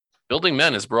Building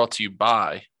Men is brought to you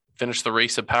by Finish the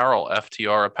Race Apparel,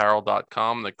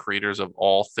 FTRapparel.com, the creators of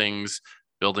all things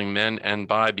Building Men, and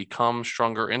by Become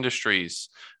Stronger Industries,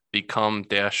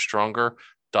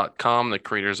 become-stronger.com, the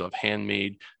creators of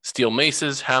handmade steel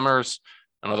maces, hammers,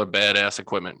 and other badass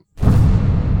equipment.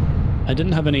 I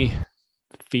didn't have any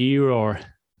fear or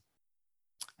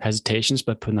hesitations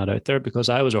by putting that out there because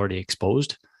I was already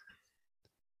exposed.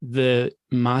 The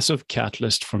massive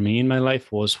catalyst for me in my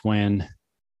life was when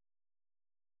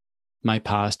my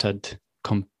past had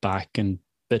come back and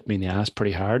bit me in the ass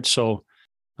pretty hard.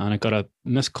 And I got a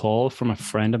missed call from a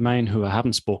friend of mine who I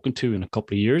haven't spoken to in a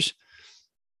couple of years.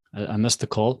 I missed the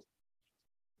call.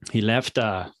 He left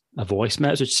a voice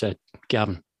message, said,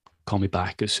 "Gavin, call me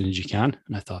back as soon as you can."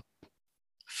 And I thought,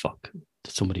 fuck,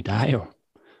 did somebody die or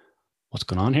what's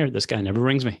going on here? This guy never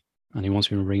rings me and he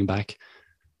wants me to ring back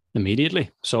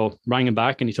immediately. So rang him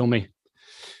back and he told me,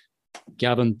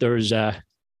 "Gavin, there's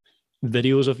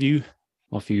videos of you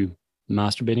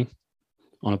masturbating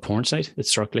on a porn site.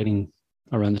 It's circulating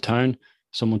around the town.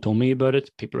 Someone told me about it.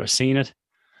 People are seeing it."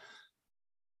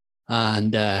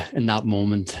 And in that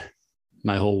moment,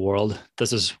 my whole world,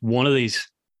 this is one of these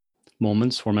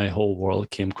moments where my whole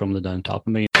world came crumbling down on top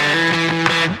of me.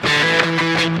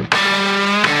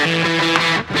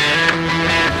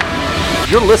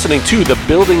 You're listening to the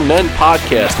Building Men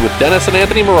podcast with Dennis and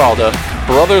Anthony Miralda,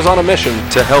 brothers on a mission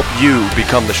to help you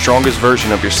become the strongest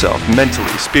version of yourself,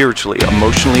 mentally, spiritually,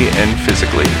 emotionally, and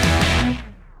physically.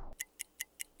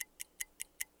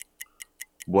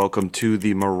 Welcome to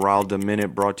the Miralda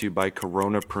Minute, brought to you by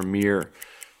Corona Premier.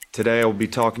 Today I will be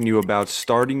talking to you about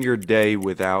starting your day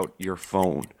without your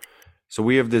phone. So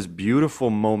we have this beautiful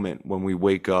moment when we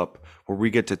wake up where we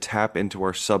get to tap into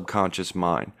our subconscious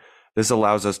mind. This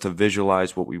allows us to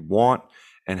visualize what we want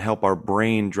and help our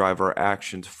brain drive our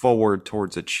actions forward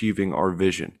towards achieving our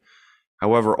vision.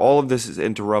 However, all of this is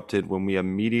interrupted when we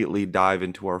immediately dive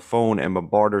into our phone and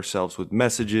bombard ourselves with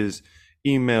messages,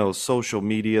 emails, social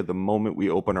media the moment we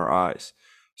open our eyes.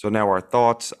 So now our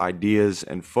thoughts, ideas,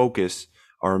 and focus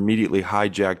are immediately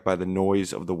hijacked by the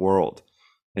noise of the world.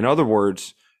 In other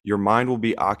words, your mind will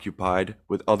be occupied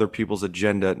with other people's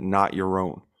agenda, not your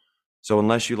own. So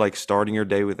unless you like starting your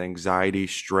day with anxiety,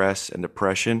 stress, and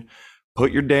depression,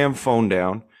 put your damn phone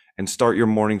down and start your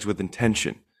mornings with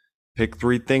intention. Pick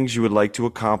 3 things you would like to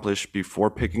accomplish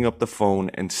before picking up the phone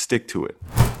and stick to it.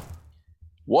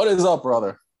 What is up,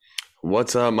 brother?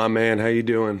 What's up, my man? How you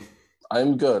doing?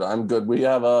 I'm good. We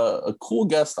have a cool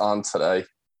guest on today.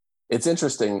 It's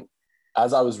interesting.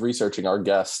 As I was researching our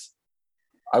guest,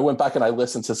 I went back and I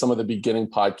listened to some of the beginning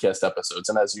podcast episodes.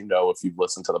 And as you know, if you've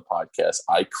listened to the podcast,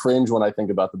 I cringe when I think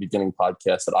about the beginning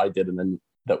podcast that I did and then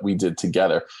that we did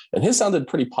together. And his sounded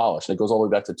pretty polished. And it goes all the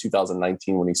way back to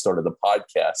 2019 when he started the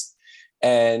podcast.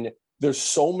 And there's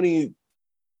so many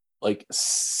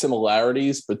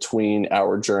similarities between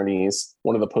our journeys.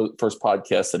 One of the first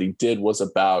podcasts that he did was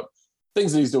about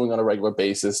things that he's doing on a regular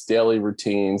basis, daily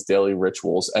routines, daily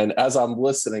rituals. And as I'm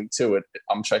listening to it,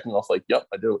 I'm checking off yep,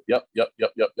 I do. Yep.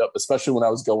 Especially when I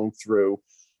was going through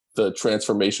the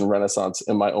transformation renaissance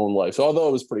in my own life. So although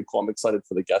it was pretty cool, I'm excited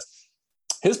for the guest.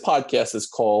 His podcast is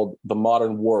called The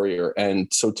Modern Warrior.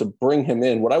 And so to bring him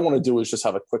in, what I want to do is just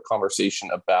have a quick conversation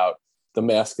about the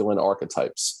masculine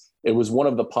archetypes. It was one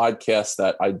of the podcasts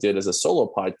that I did as a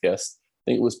solo podcast.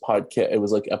 I think it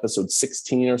was like episode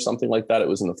 16 or something like that. It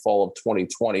was in the fall of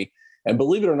 2020. And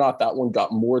believe it or not, that one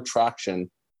got more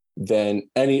traction than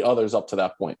any others up to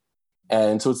that point.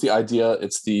 And so it's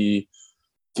the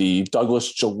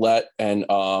Douglas Gillette and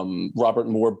Robert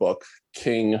Moore book,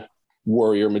 King,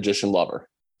 Warrior, Magician, Lover.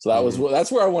 So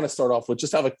that's where I want to start off with.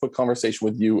 Just have a quick conversation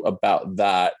with you about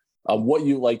that. What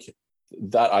you like,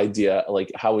 that idea,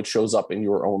 like how it shows up in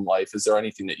your own life. Is there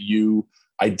anything that you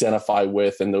identify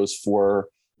with in those 4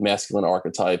 masculine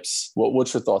archetypes?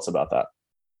 What's your thoughts about that?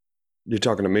 You're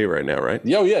talking to me right now, right?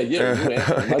 Yeah. You, Anthony,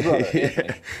 my brother,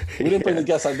 Anthony. We didn't bring the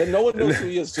guest on. No one knows who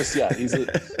he is just yet.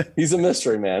 He's a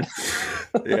mystery, man.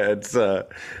 Yeah, it's all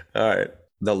right.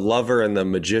 The Lover and the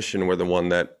Magician were the one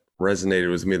that resonated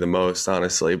with me the most,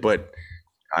 honestly. But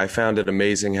I found it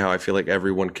amazing how I feel like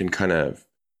everyone can kind of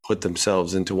put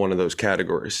themselves into one of those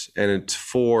categories, and it's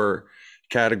 4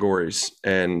 categories,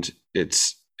 and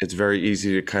it's very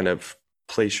easy to kind of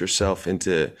place yourself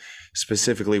into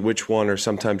specifically which one, or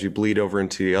sometimes you bleed over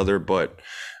into the other. But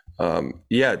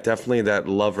yeah, definitely that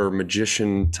Lover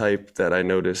Magician type that I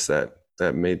noticed that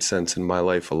made sense in my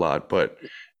life a lot. But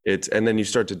and then you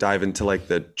start to dive into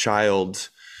the child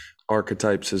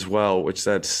archetypes as well, which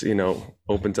that's,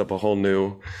 opens up a whole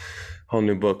new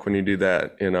book when you do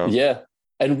that, Yeah.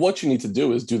 And what you need to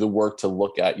do is do the work to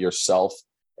look at yourself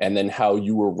and then how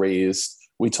you were raised.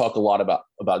 We talk a lot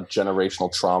about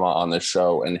generational trauma on this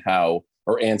show, and how,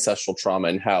 or ancestral trauma,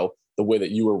 and how the way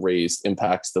that you were raised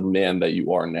impacts the man that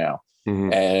you are now.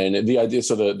 Mm-hmm. And the idea,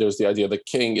 there's the idea the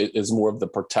king is more of the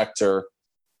protector,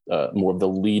 more of the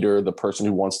leader, the person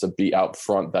who wants to be out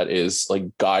front, that is like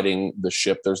guiding the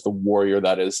ship. There's the warrior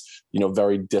that is,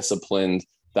 very disciplined,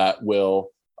 that will,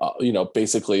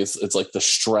 basically it's like the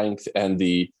strength and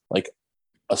the like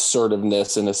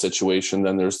assertiveness in a situation.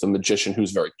 Then there's the magician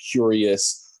who's very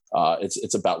curious.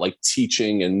 It's about like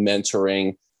teaching and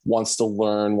mentoring, wants to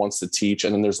learn, wants to teach.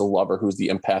 And then there's the lover who's the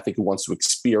empathic, who wants to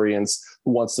experience,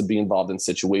 who wants to be involved in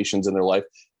situations in their life.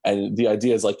 And the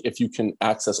idea is like, if you can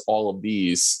access all of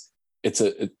these,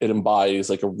 it embodies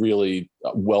like a really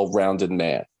well-rounded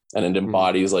man. And it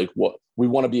embodies like what we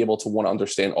want to be able to want to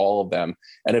understand all of them.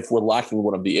 And if we're lacking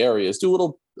one of the areas, do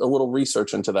a little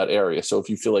research into that area. So if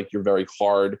you feel like you're very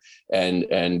hard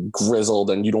and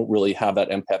grizzled and you don't really have that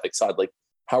empathic side, like,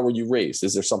 how were you raised?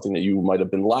 Is there something that you might have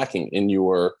been lacking in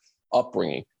your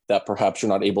upbringing that perhaps you're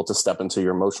not able to step into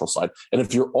your emotional side? And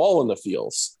if you're all in the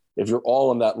feels, if you're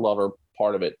all in that lover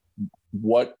part of it,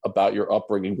 what about your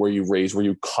upbringing? Were you raised? Were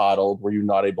you coddled? Were you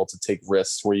not able to take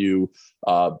risks? Were you,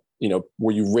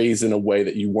 were you raised in a way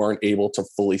that you weren't able to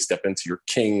fully step into your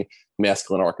king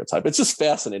masculine archetype? It's just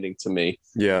fascinating to me.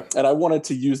 Yeah. And I wanted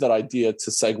to use that idea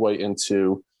to segue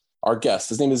into our guest.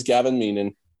 His name is Gavin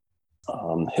Meenan.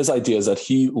 His idea is that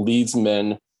he leads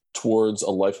men towards a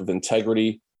life of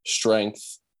integrity,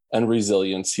 strength, and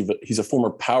resilience. He's a former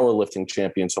powerlifting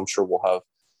champion, so I'm sure we'll have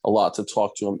a lot to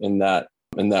talk to him in that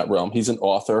realm. He's an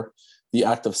author, The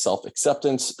Act of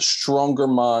Self-Acceptance, Stronger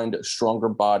Mind, Stronger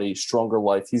Body, Stronger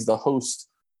Life. He's the host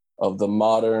of the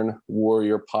Modern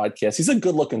Warrior podcast. He's a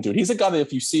good-looking dude. He's a guy that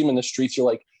if you see him in the streets, you're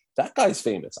like, that guy's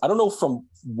famous. I don't know from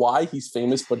why he's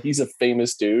famous, but he's a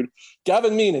famous dude.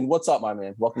 Gavin Meenan, what's up, my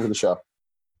man? Welcome to the show.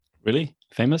 Really?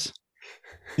 Famous?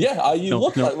 Yeah, you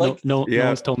look like... No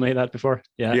one's told me that before.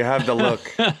 Yeah, you have the look.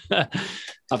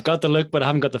 I've got the look, but I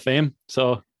haven't got the fame.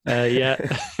 So, yeah,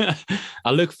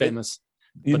 I look famous.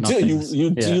 You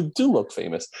do look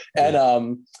famous.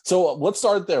 And so let's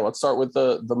start there. Let's start with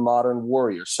the Modern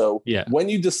Warrior. So when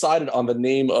you decided on the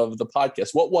name of the podcast,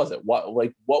 what was it? What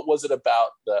was it about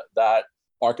that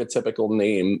archetypical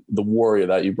name, the Warrior,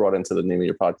 that you brought into the name of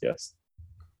your podcast?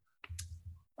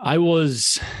 I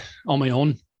was on my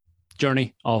own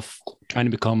journey of trying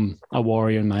to become a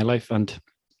warrior in my life. And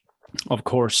of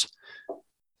course,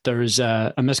 there's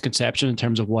a misconception in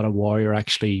terms of what a warrior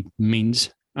actually means.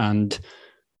 And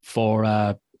for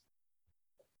a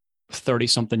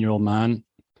 30-something-year-old man,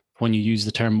 when you use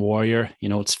the term warrior,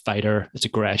 it's fighter, it's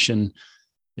aggression,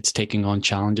 it's taking on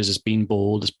challenges, it's being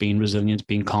bold, it's being resilient,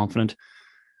 being confident.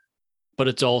 But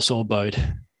it's also about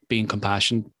being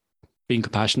compassionate,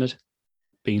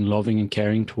 being loving and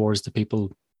caring towards the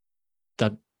people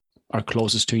that are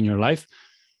closest to in your life,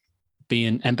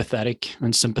 being empathetic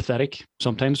and sympathetic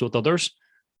sometimes with others.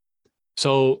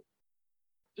 So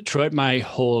throughout my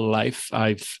whole life,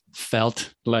 I've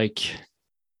felt like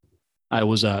I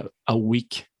was a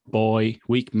weak boy,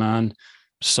 weak man,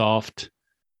 soft,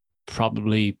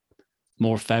 probably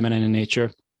more feminine in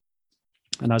nature.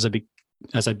 And as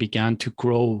I began to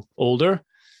grow older,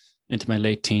 into my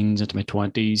late teens, into my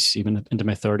 20s, even into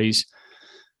my 30s,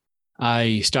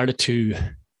 I started to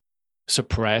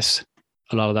suppress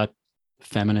a lot of that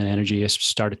feminine energy. I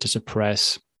started to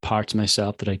suppress parts of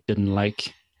myself that I didn't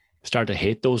like. Started to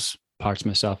hate those parts of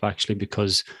myself, actually,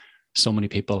 because so many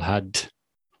people had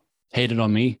hated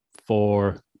on me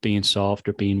for being soft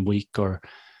or being weak or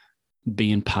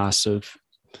being passive,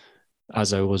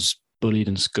 as I was bullied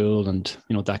in school. And,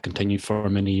 that continued for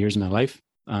many years in my life.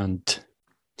 And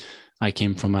I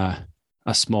came from a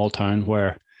small town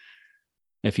where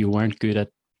if you weren't good at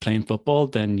playing football,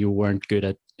 then you weren't good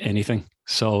at anything.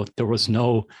 So there was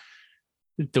no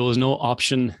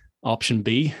option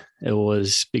B. It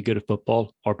was be good at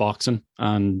football or boxing.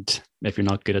 And if you're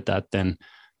not good at that, then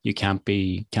you can't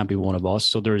be one of us.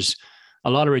 So there's a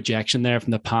lot of rejection there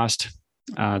from the past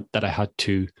that I had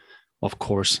to, of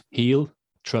course, heal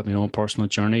throughout my own personal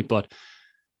journey. But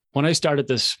when I started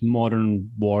this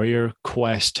Modern Warrior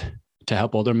quest to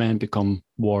help other men become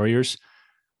warriors,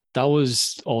 that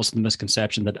was also the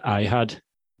misconception that I had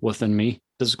within me.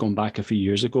 This is going back a few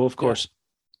years ago, of course,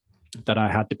 that I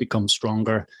had to become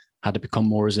stronger, had to become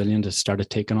more resilient, I started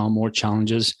taking on more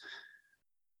challenges.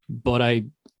 But I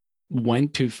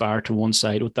went too far to one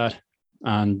side with that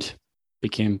and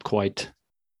became quite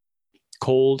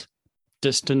cold,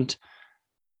 distant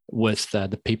with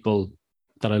the people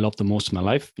that I loved the most in my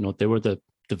life. They were the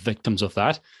victims of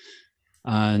that,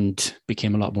 and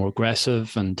became a lot more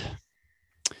aggressive and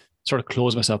sort of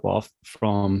closed myself off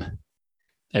from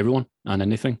everyone and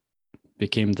anything,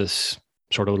 became this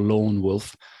sort of lone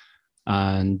wolf.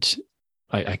 And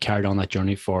I carried on that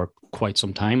journey for quite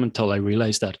some time until I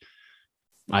realized that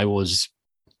I was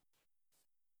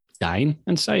dying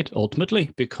inside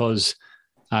ultimately, because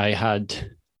I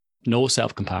had no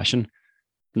self-compassion,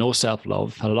 no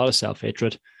self-love, had a lot of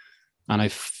self-hatred. And I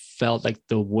felt like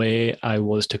the way I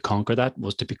was to conquer that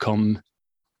was to become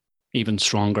even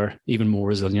stronger, even more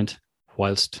resilient,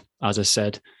 whilst, as I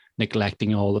said,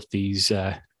 neglecting all of these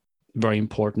very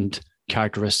important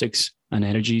characteristics and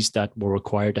energies that were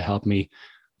required to help me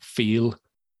feel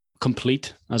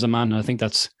complete as a man. And I think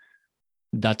that's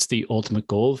the ultimate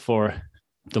goal for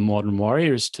the modern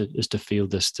warrior, is to feel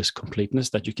this completeness,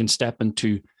 that you can step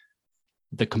into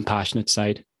the compassionate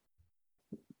side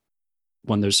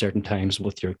when there's certain times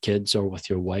with your kids or with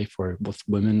your wife or with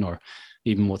women or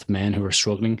even with men who are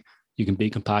struggling. You can be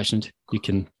compassionate. You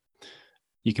can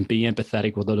be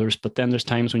empathetic with others, but then there's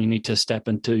times when you need to step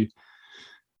into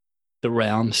the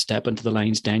realm, step into the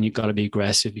lines down. You've got to be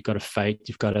aggressive. You've got to fight.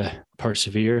 You've got to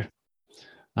persevere.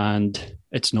 And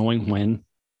it's knowing when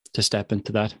to step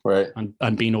into that, right,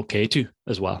 and being okay to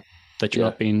as well, that you're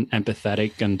not being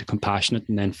empathetic and compassionate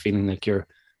and then feeling like you're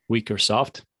weak or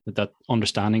soft. That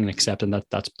understanding and accepting that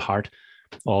that's part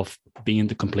of being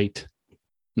the complete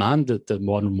man, the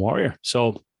modern warrior.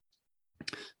 So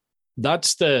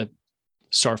that's the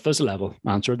surface level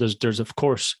answer. There's of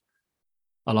course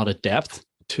a lot of depth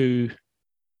to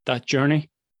that journey,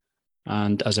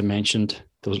 and as I mentioned,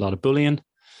 there was a lot of bullying.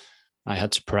 I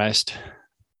had suppressed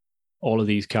all of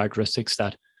these characteristics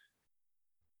that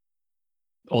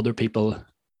other people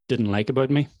didn't like about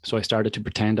me. So I started to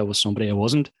pretend I was somebody I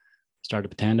wasn't. Started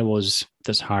to pretend I was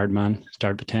this hard man.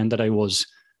 Started to pretend that I was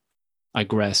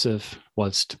aggressive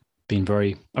whilst being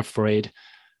very afraid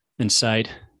inside.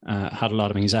 Had a lot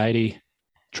of anxiety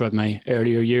throughout my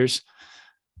earlier years.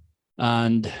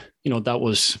 And, that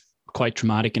was quite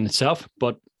traumatic in itself.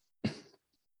 But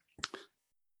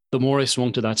the more I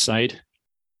swung to that side,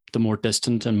 the more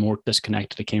distant and more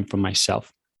disconnected I came from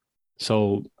myself.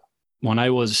 So when I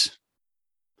was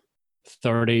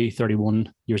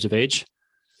 31 years of age,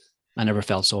 I never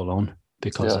felt so alone,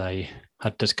 because I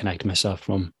had disconnected myself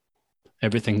from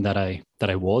everything that I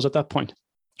was at that point,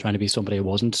 trying to be somebody I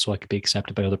wasn't so I could be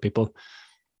accepted by other people.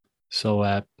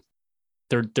 So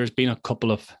there's been a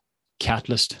couple of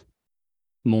catalyst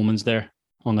moments there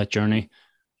on that journey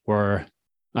where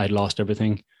I'd lost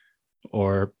everything,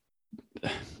 or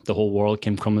the whole world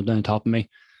came crumbling down on top of me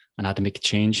and I had to make a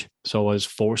change. So I was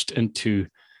forced into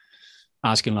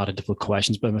asking a lot of difficult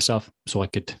questions by myself so I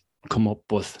could come up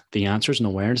with the answers and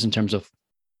awareness in terms of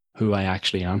who I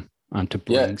actually am, and to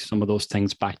bring some of those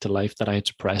things back to life that I had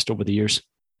suppressed over the years.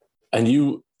 And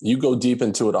you go deep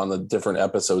into it on the different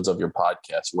episodes of your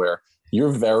podcast, where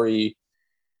you're very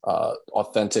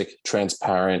authentic,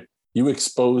 transparent. You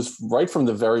expose right from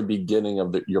the very beginning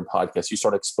of your podcast. You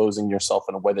start exposing yourself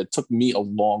in a way that took me a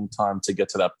long time to get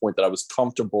to that point, that I was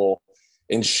comfortable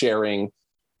in sharing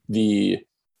the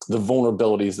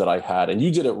vulnerabilities that I had. And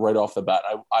you did it right off the bat.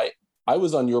 I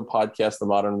was on your podcast, The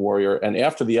Modern Warrior, and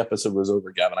after the episode was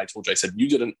over, Gavin, I told you, I said, you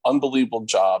did an unbelievable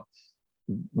job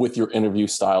with your interview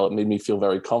style. It made me feel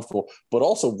very comfortable. But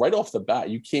also right off the bat,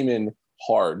 you came in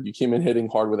hard. You came in hitting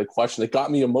hard with a question that got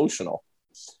me emotional.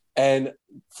 And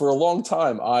for a long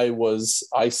time, I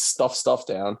stuffed stuff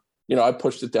down. I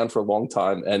pushed it down for a long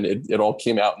time, and it all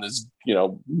came out in this,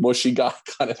 mushy guy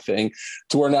kind of thing,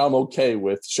 to where now I'm okay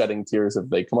with shedding tears if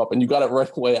they come up. And you got it right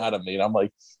away out of me. And I'm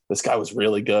like, this guy was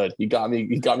really good. He got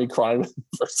me crying within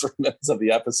the first 3 minutes of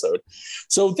the episode.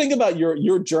 So think about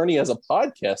your journey as a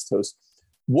podcast host.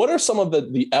 What are some of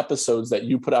the episodes that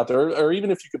you put out there, or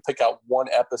even if you could pick out one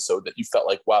episode that you felt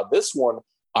like, wow, this one,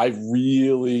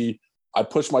 I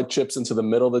pushed my chips into the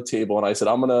middle of the table and I said,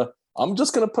 I'm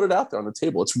just going to put it out there on the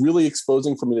table. It's really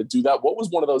exposing for me to do that. What was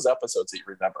one of those episodes that you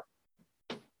remember?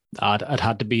 It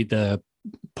had to be the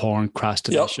porn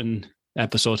crastination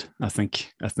episode. I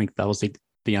think that was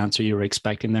the answer you were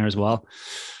expecting there as well.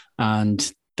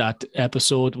 And that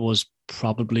episode was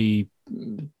probably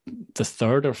the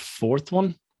third or fourth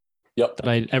one that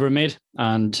I'd ever made.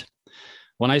 And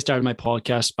when I started my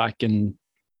podcast back in,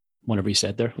 whenever you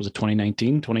said there, was it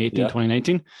 2018,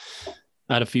 2019?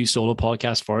 I had a few solo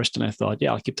podcasts first, and I thought,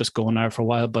 I'll keep this going now for a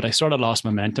while. But I sort of lost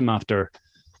momentum after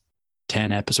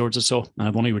 10 episodes or so. And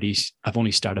I've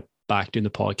only started back doing the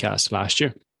podcast last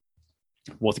year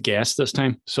with guests this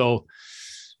time. So,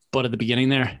 but at the beginning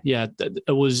there, it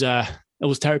was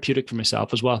therapeutic for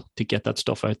myself as well to get that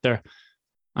stuff out there.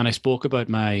 And I spoke about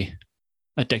my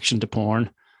addiction to porn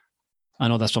I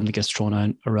know that's something that gets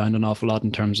thrown around an awful lot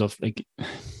in terms of like,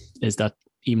 is that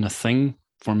even a thing?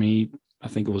 For me, I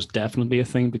think it was definitely a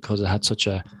thing because it had such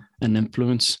an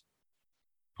influence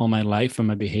on my life and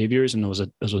my behaviors, and it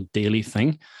was a daily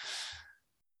thing.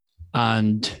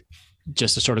 And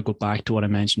just to sort of go back to what I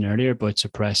mentioned earlier about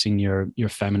suppressing your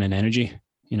feminine energy,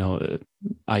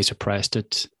 I suppressed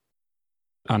it,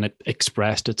 and it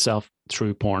expressed itself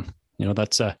through porn.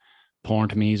 Porn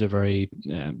to me is a very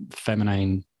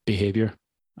feminine behavior,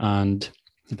 and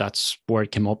that's where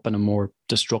it came up in a more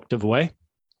destructive way.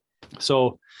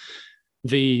 So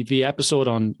the episode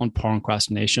on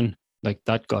procrastination, like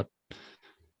that got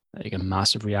like a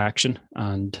massive reaction,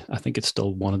 and I think it's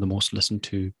still one of the most listened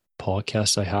to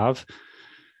podcasts I have.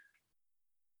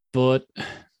 But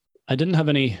I didn't have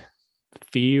any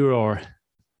fear or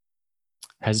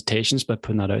hesitations by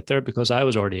putting that out there because I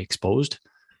was already exposed.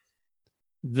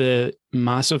 The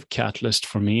massive catalyst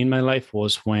for me in my life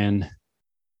was when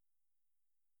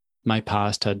my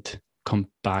past had come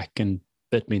back and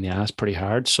bit me in the ass pretty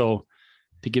hard. So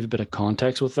to give a bit of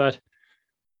context with that,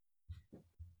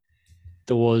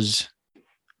 there was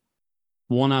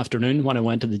one afternoon when I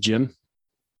went to the gym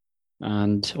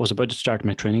and I was about to start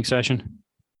my training session,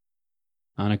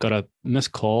 and I got a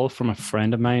missed call from a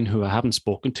friend of mine who I haven't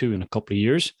spoken to in a couple of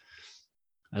years.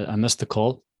 I missed the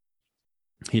call.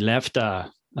 He left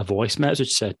a voice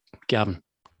message, said, "Gavin,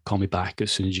 call me back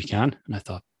as soon as you can." And I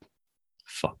thought,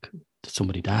 fuck, did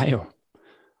somebody die or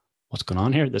what's going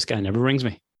on here? This guy never rings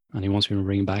me and he wants me to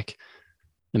ring him back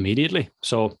immediately.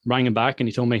 So rang him back and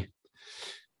he told me,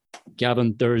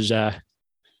 "Gavin, there's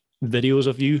videos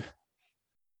of you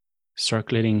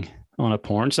circulating on a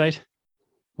porn site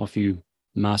of you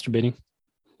masturbating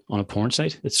on a porn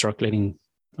site. It's circulating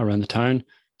around the town.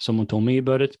 Someone told me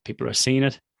about it. People are seeing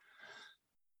it."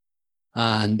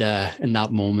 And in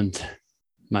that moment,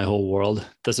 my whole world,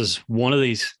 this is one of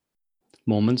these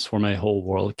moments where my whole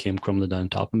world came crumbling down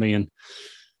top of me. And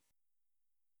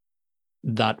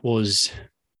that was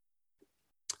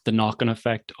the knock-on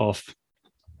effect of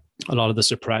a lot of the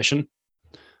suppression.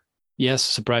 Yes,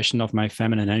 suppression of my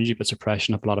feminine energy, but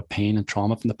suppression of a lot of pain and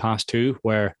trauma from the past too,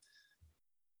 where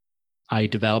I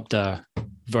developed a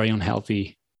very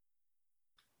unhealthy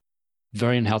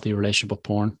relationship with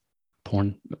porn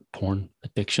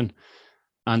addiction.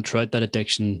 And throughout that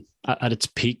addiction, at its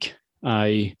peak,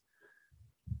 I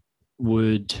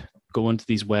would go into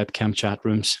these webcam chat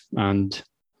rooms and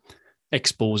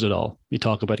expose it all. You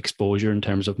talk about exposure in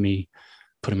terms of me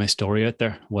putting my story out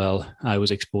there. Well, I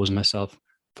was exposing myself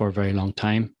for a very long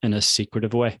time in a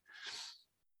secretive way.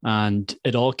 And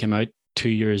it all came out 2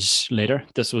 years later.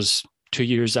 This was 2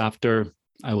 years after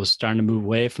I was starting to move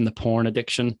away from the porn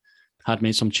addiction, had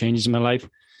made some changes in my life.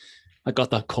 I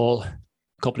got that call a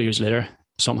couple of years later.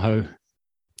 Somehow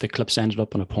the clips ended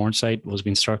up on a porn site, was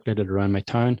being circulated around my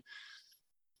town.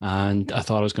 And I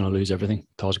thought I was going to lose everything. I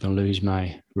thought I was going to lose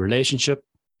my relationship,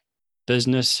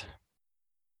 business.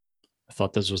 I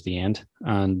thought this was the end.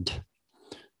 And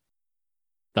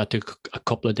that took a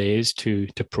couple of days to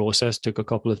process, took a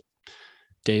couple of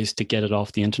days to get it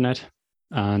off the internet.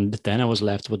 And then I was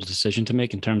left with a decision to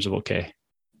make in terms of, okay,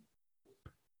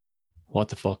 what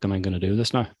the fuck am I going to do with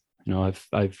this now? I've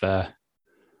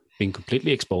been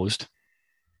completely exposed,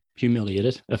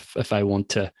 humiliated, if I want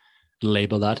to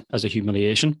label that as a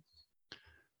humiliation,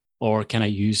 or can I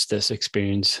use this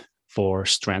experience for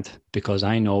strength? Because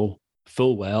I know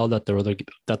full well that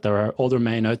there are other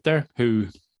men out there who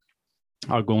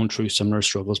are going through similar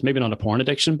struggles, maybe not a porn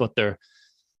addiction, but they're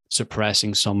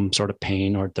suppressing some sort of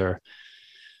pain, or they're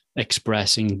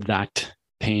expressing that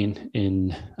pain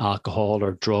in alcohol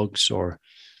or drugs, or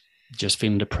just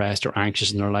feeling depressed or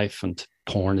anxious in their life. And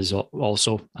porn is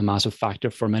also a massive factor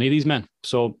for many of these men.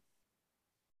 So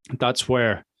that's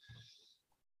where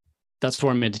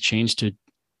I made the change to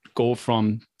go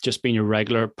from just being a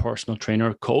regular personal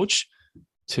trainer coach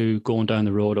to going down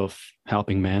the road of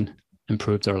helping men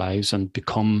improve their lives and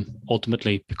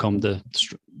ultimately become the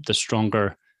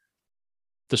stronger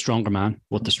man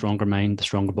with the stronger mind, the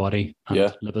stronger body,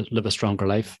 and live a stronger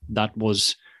life. That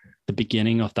was the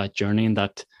beginning of that journey, and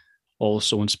that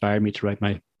also inspired me to write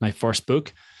my first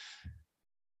book.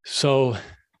 So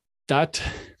that,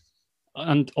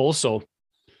 and also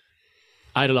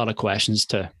I had a lot of questions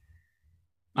to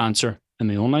answer in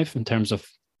my own life in terms of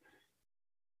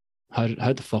how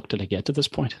the fuck did I get to this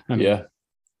point? All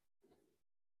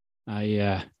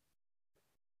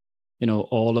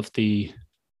of the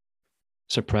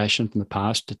suppression from the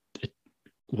past, it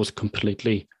was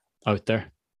completely out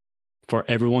there for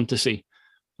everyone to see.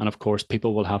 And of course,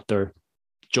 people will have their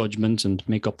judgments and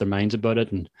make up their minds about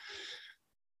it, and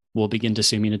will begin to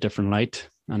see me in a different light.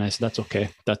 And I said, that's okay.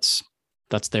 That's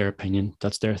their opinion.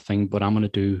 That's their thing. But I'm going to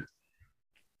do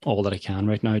all that I can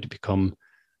right now to become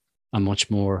a much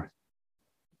more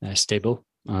stable,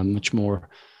 much more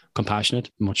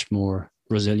compassionate, much more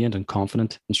resilient and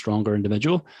confident and stronger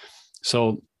individual.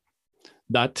 So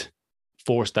that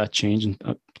forced that change, and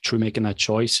through making that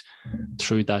choice,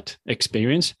 through that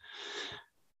experience.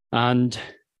 And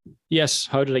yes,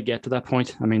 how did I get to that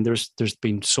point? I mean, there's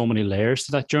been so many layers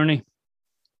to that journey.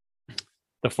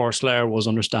 The first layer was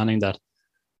understanding that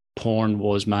porn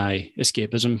was my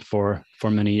escapism for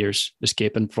many years,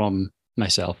 escaping from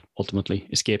myself, ultimately,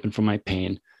 escaping from my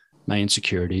pain, my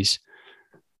insecurities,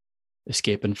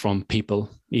 escaping from people,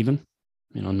 even,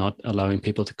 not allowing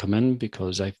people to come in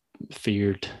because I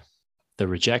feared the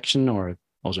rejection, or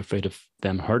I was afraid of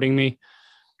them hurting me.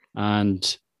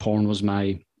 And porn was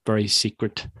my very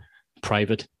secret,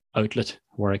 private outlet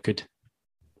where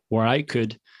I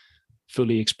could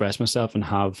fully express myself and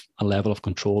have a level of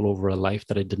control over a life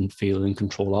that I didn't feel in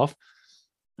control of.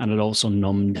 And it also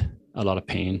numbed a lot of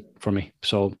pain for me.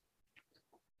 So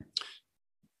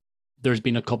there's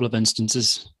been a couple of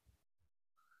instances.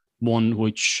 One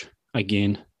which,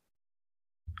 again,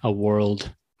 a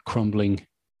world crumbling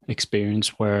experience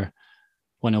where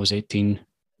when I was 18,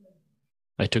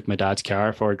 I took my dad's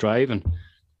car for a drive, and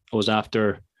it was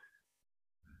after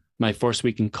my first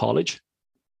week in college,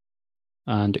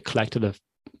 and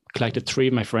collected three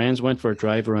of my friends, went for a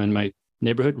drive around my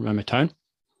neighborhood, around my town.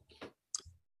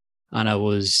 And I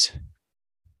was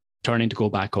turning to go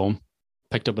back home,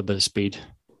 picked up a bit of speed.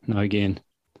 Now, again,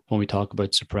 when we talk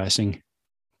about suppressing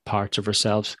parts of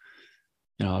ourselves,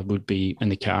 I would be in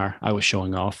the car. I was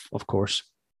showing off, of course,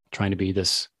 trying to be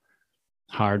this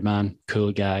hard man,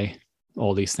 cool guy,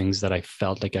 all these things that I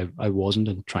felt like I wasn't,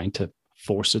 and trying to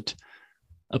force it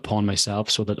upon myself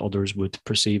so that others would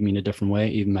perceive me in a different way,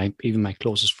 even my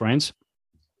closest friends.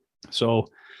 So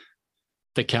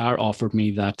the car offered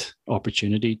me that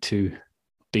opportunity to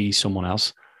be someone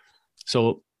else.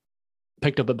 So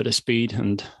picked up a bit of speed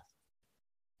and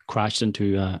crashed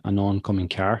into an oncoming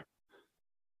car.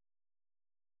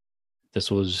 This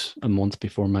was a month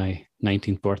before my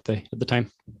 19th birthday at the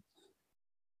time.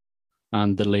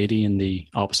 And the lady in the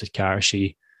opposite car,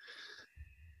 she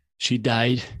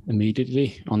died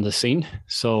immediately on the scene.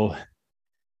 So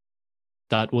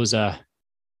that was a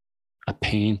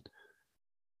pain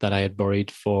that I had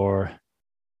buried for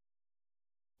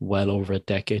well over a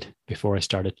decade before I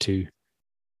started to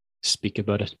speak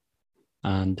about it,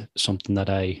 and something that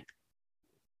I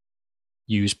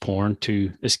use porn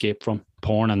to escape from.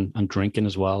 Porn and drinking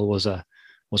as well was a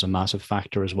massive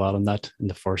factor as well in that, in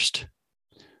the first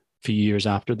few years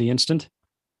after the incident.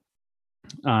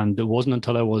 And it wasn't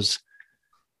until I was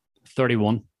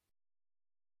 31,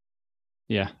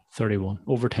 31,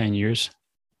 over 10 years,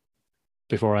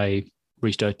 before I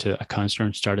reached out to a counselor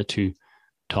and started to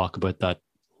talk about that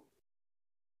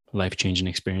life-changing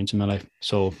experience in my life.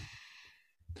 So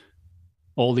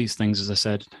all these things, as I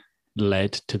said,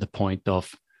 led to the point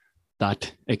of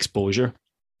that exposure.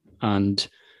 And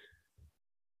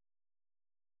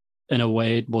in a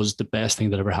way, it was the best thing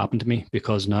that ever happened to me,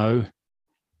 because now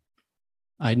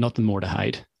I had nothing more to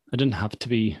hide. I didn't have to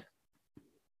be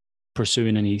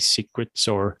pursuing any secrets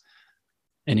or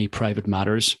any private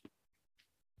matters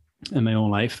in my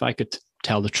own life. I could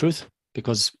tell the truth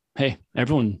because, hey,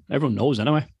 everyone knows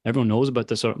anyway. Everyone knows about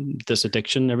this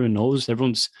addiction. Everyone knows.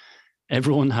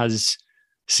 Everyone has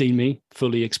seen me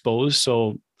fully exposed.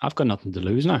 So I've got nothing to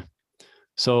lose now.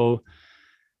 So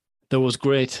there was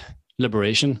great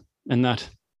liberation in that.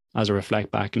 As I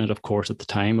reflect back on it, of course, at the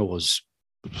time it was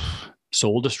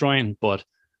soul destroying, but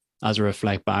as I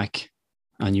reflect back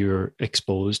and you're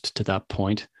exposed to that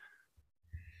point,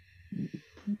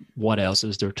 what else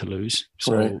is there to lose?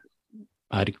 So right.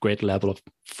 I had a great level of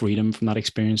freedom from that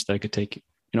experience that I could take.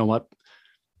 You know what?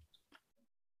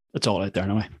 It's all out there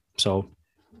anyway. So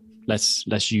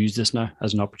let's use this now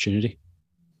as an opportunity.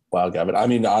 Wow, Gavin. I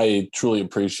mean, I truly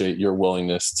appreciate your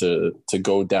willingness to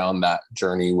go down that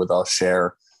journey with us,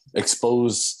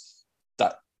 expose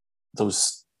that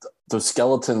those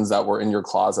skeletons that were in your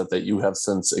closet that you have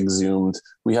since exhumed.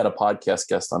 We had a podcast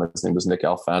guest on. His name was Nick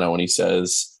Alfano, and he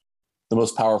says the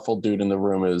most powerful dude in the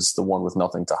room is the one with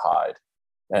nothing to hide.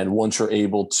 And once you're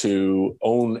able to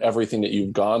own everything that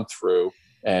you've gone through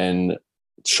and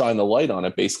shine the light on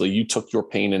it, basically you took your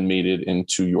pain and made it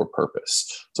into your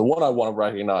purpose. So one, I want to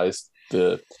recognize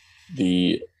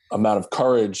the amount of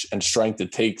courage and strength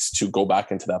it takes to go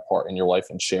back into that part in your life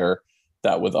and share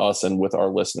that with us and with our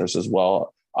listeners as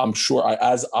well. I'm sure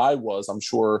I'm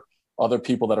sure other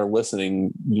people that are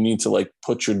listening, you need to like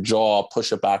push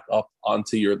it back up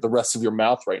onto the rest of your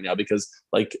mouth right now, because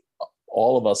like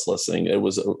all of us listening, it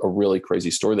was a really crazy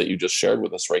story that you just shared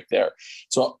with us right there.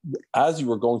 So as you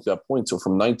were going through that point, so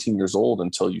from 19 years old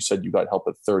until you said you got help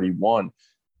at 31,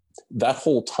 that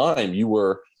whole time you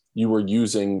were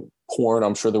using porn.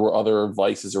 I'm sure there were other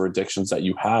vices or addictions that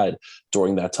you had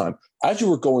during that time. As you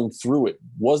were going through it,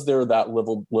 was there that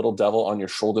little devil on your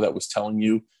shoulder that was telling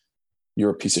you,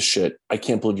 you're a piece of shit, I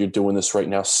can't believe you're doing this right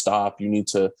now, stop, you need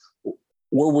to?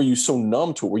 Or were you so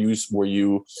numb to it? Were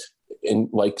you in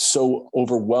like so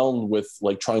overwhelmed with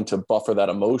like trying to buffer that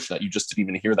emotion that you just didn't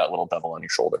even hear that little devil on your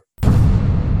shoulder?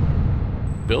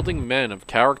 Building men of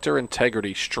character,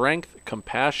 integrity, strength,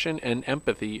 compassion, and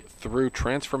empathy through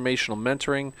transformational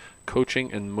mentoring,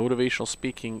 coaching, and motivational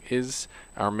speaking is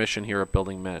our mission here at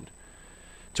Building Men.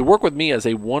 To work with me as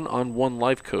a one-on-one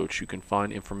life coach, you can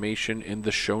find information in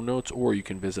the show notes, or you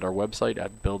can visit our website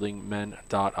at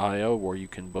buildingmen.io, where you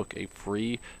can book a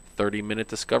free 30-minute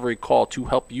discovery call to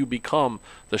help you become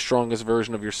the strongest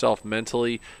version of yourself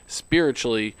mentally,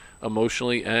 spiritually,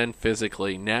 emotionally, and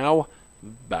physically. Now,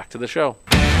 back to the show.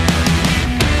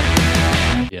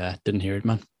 Yeah, didn't hear it,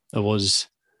 man. It's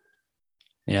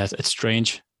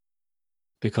strange,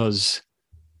 because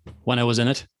when I was in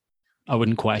it, I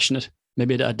wouldn't question it.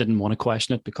 Maybe I didn't want to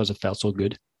question it because it felt so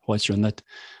good whilst you're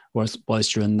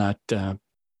in that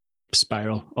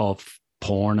spiral of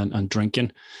porn and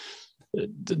drinking.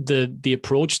 The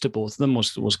approach to both of them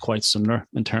was quite similar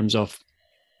in terms of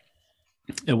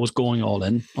it was going all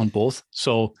in on both.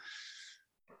 So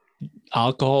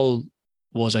alcohol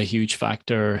was a huge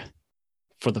factor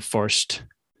for the first,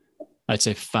 I'd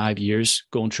say, 5 years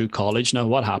going through college. Now,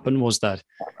 what happened was that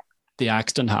the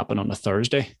accident happened on a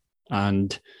Thursday,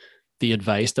 and the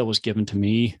advice that was given to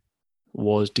me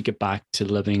was to get back to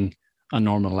living a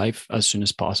normal life as soon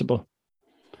as possible.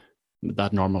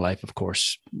 That normal life, of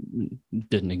course,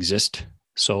 didn't exist.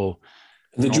 So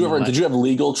did you have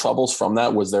legal troubles from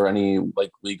that? Was there any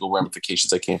like legal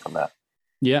ramifications that came from that?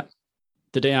 Yeah.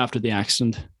 The day after the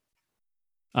accident,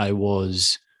 I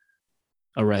was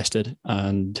arrested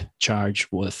and charged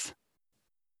with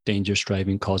dangerous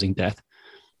driving causing death.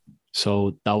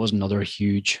 So that was another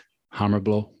huge hammer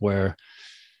blow, where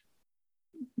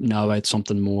now I had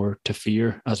something more to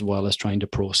fear, as well as trying to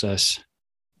process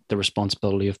the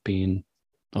responsibility for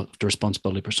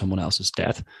someone else's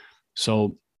death.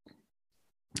 So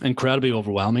incredibly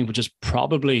overwhelming, which is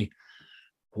probably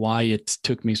why it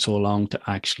took me so long to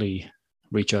actually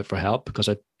reach out for help, because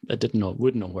I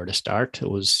wouldn't know where to start. It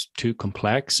was too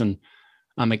complex, and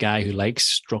I'm a guy who likes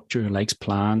structure, who likes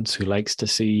plans, who likes to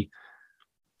see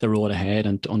the road ahead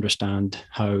and to understand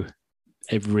how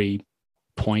every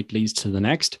point leads to the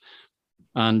next.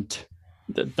 And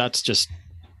that's just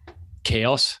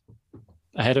chaos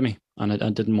ahead of me, and I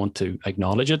didn't want to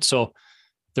acknowledge it. So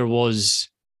there was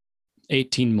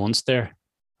 18 months there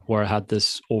where I had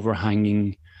this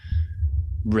overhanging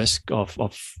risk of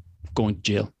going to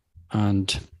jail.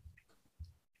 And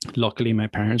luckily my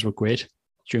parents were great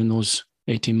during those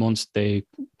 18 months. They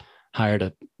hired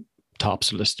a top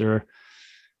solicitor,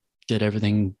 did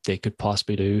everything they could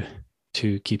possibly do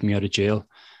to keep me out of jail.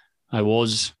 I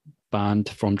was banned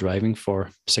from driving for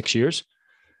 6 years,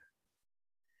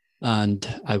 and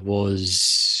I was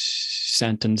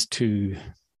sentenced to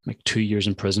like 2 years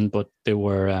in prison, but they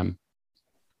were,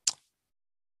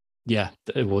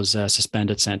 it was a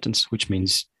suspended sentence, which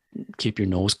means keep your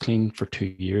nose clean for 2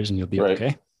 years and you'll be right.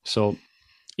 Okay. So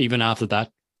even after that,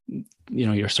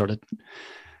 you're sort of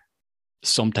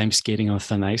sometimes skating on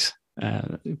thin ice,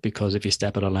 because if you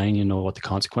step out of line, you know what the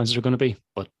consequences are going to be.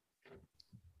 But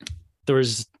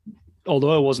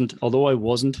although I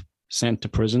wasn't sent to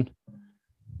prison,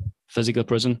 physical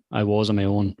prison, I was in my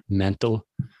own mental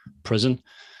prison,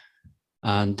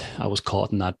 and I was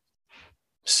caught in that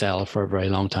cell for a very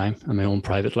long time in my own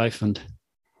private life, and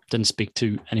didn't speak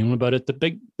to anyone about it.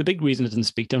 The big reason I didn't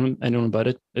speak to anyone about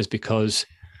it is because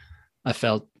I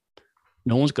felt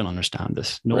no one's going to understand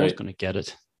this. No one's going to get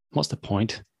it. What's the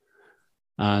point?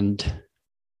 And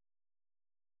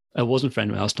it wasn't for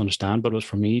anyone else to understand, but it was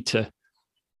for me to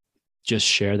just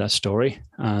share that story.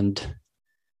 And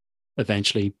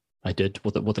eventually I did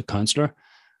with a counselor.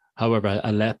 However,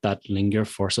 I let that linger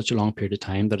for such a long period of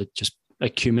time that it just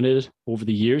accumulated over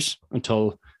the years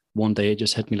until one day it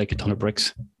just hit me like a ton of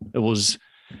bricks. It was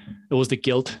the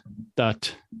guilt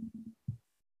that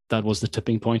was the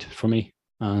tipping point for me,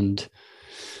 and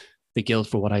the guilt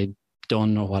for what I'd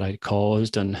done or what I'd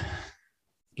caused, and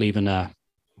leaving a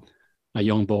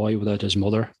young boy without his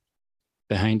mother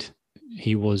behind.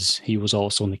 He was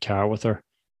also in the car with her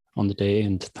on the day,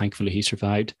 and thankfully he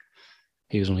survived.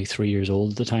 He was only 3 years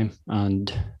old at the time.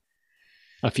 And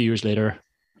a few years later,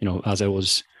 as I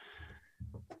was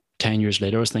 10 years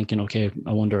later, I was thinking, okay,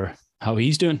 I wonder how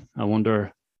he's doing. I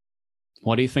wonder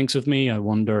what he thinks of me. I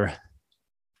wonder,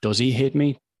 does he hate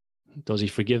me? Does he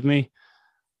forgive me?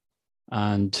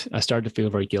 And I started to feel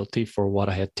very guilty for what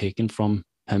I had taken from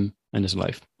him in his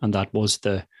life. And that was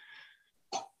the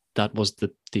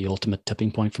ultimate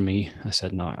tipping point for me. I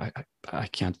said, no, I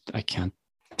can't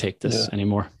take this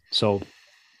anymore. So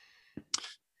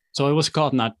I was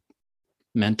caught in that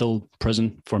mental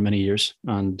prison for many years,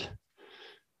 and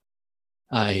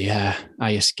I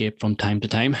escaped from time to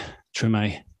time through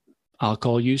my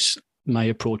alcohol use. My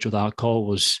approach with alcohol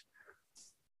was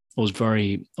a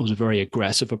very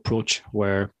aggressive approach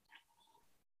where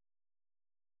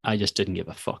I just didn't give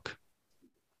a fuck.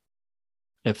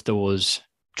 If there was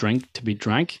drink to be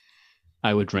drank,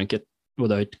 I would drink it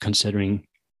without considering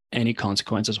any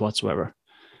consequences whatsoever.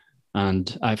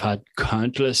 And I've had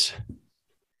countless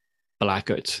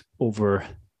blackouts over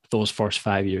those first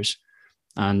 5 years.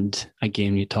 And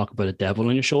again, you talk about a devil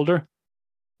on your shoulder,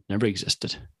 never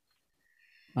existed.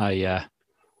 I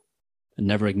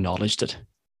never acknowledged it.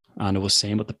 And it was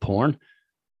same with the porn,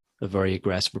 a very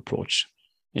aggressive approach.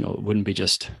 It wouldn't be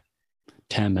just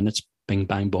 10 minutes, bing,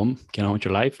 bang, boom, get on with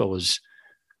your life. It was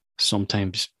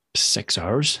sometimes 6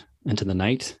 hours into the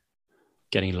night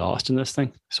getting lost in this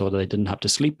thing so that I didn't have to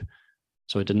sleep.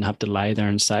 So I didn't have to lie there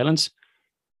in silence.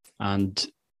 And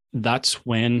that's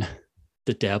when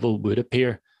the devil would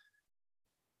appear.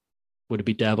 Would it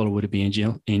be devil or would it be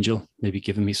angel? Maybe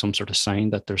giving me some sort of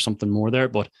sign that there's something more there.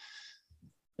 But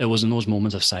it was in those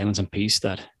moments of silence and peace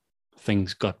that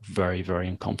things got very, very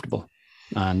uncomfortable.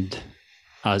 And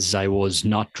as I was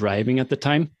not driving at the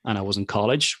time and I was in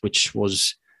college, which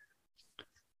was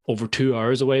over 2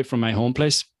 hours away from my home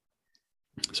place.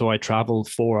 So I traveled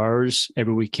 4 hours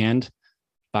every weekend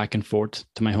back and forth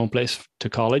to my home place to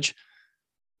college.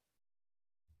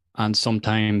 And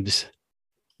sometimes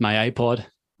my iPod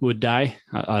would die.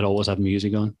 I'd always have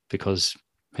music on because,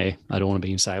 hey, I don't want to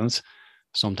be in silence.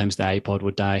 Sometimes the iPod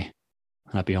would die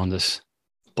and I'd be on this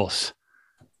bus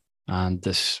and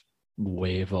this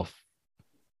wave of,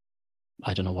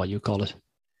 I don't know what you call it,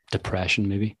 depression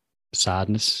maybe,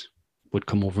 sadness would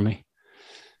come over me,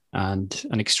 and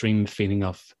an extreme feeling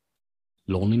of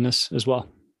loneliness as well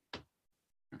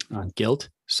and guilt.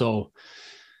 So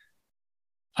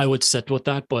I would sit with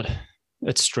that, but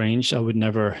it's strange. I would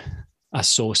never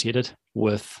associate it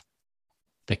with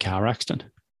the car accident.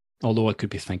 Although I could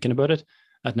be thinking about it,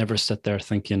 I'd never sit there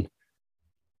thinking,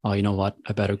 oh, you know what?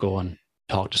 I better go and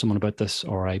talk to someone about this,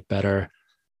 or I better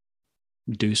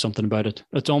do something about it.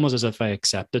 It's almost as if I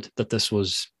accepted that this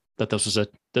was it.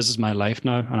 This is my life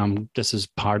now, and this is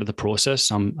part of the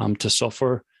process. I'm to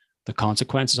suffer the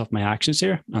consequences of my actions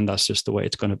here, and that's just the way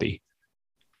it's going to be.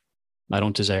 I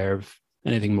don't deserve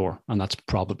anything more, and that's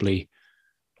probably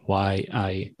why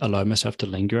I allowed myself to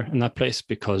linger in that place,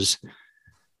 because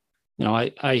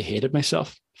I hated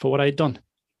myself for what I'd done.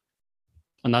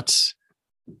 And that's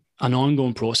an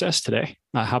ongoing process today.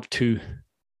 I have to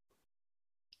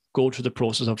go through the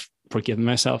process of forgiving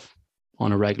myself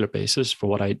on a regular basis for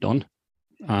what I'd done.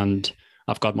 And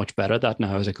I've got much better at that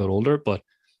now as I got older,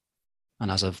 and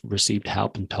as I've received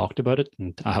help and talked about it,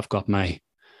 and I have got my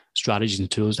strategies and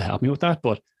tools to help me with that.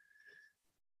 But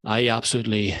I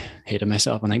absolutely hated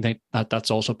myself. And I think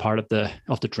that's also part of the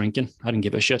drinking. I didn't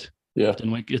give a shit. Yeah.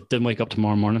 Didn't wake up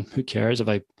tomorrow morning. Who cares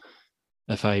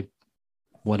if I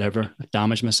whatever,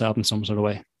 damage myself in some sort of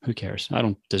way? Who cares? I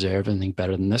don't deserve anything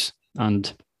better than this.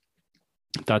 And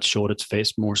that showed its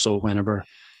face more so whenever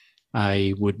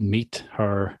I would meet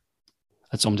her.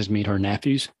 I'd sometimes meet her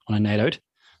nephews on a night out.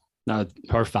 Now,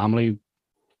 her family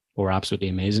were absolutely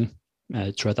amazing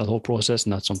throughout that whole process,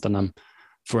 and that's something I'm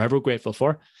forever grateful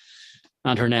for.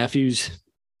 And her nephews,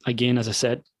 again, as I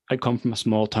said, I come from a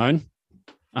small town,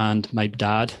 and my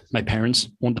parents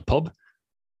owned the pub,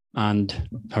 and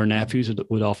her nephews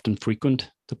would often frequent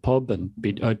the pub and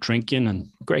be out drinking, and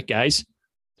great guys.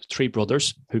 3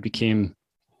 brothers who became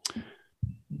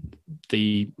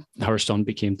her son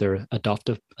became their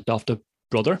adoptive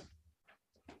brother.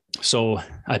 So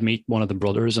I'd meet one of the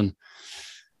brothers and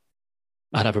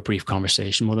I'd have a brief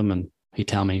conversation with him, and he'd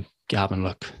tell me, Gavin,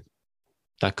 look,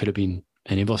 that could have been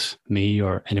any of us, me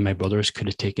or any of my brothers could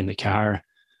have taken the car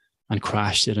and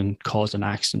crashed it and caused an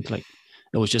accident. Like,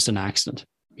 it was just an accident.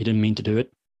 He didn't mean to do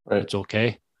it. Right. It's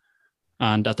okay.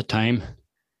 And at the time,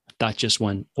 that just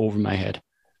went over my head.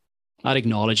 I'd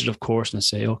acknowledge it, of course, and I'd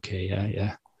say, okay,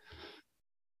 yeah.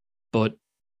 But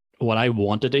what I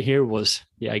wanted to hear was,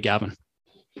 yeah, Gavin,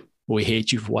 we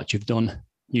hate you for what you've done.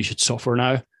 You should suffer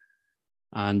now.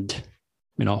 And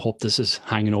hope this is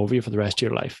hanging over you for the rest of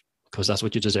your life, because that's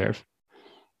what you deserve.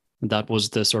 And that was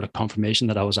the sort of confirmation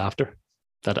that I was after,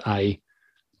 that I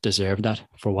deserved that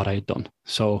for what I had done.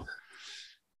 So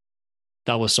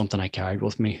that was something I carried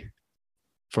with me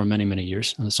for many, many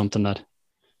years. And it's something that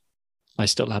I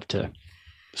still have to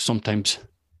sometimes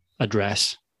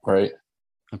address, right,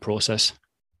 and process.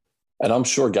 And I'm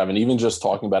sure, Gavin, even just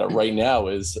talking about it right now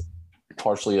is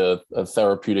partially a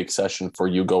therapeutic session for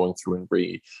you, going through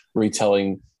and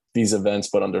retelling these events,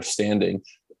 but understanding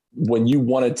when you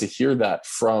wanted to hear that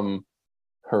from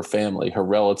her family, her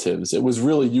relatives, it was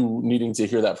really you needing to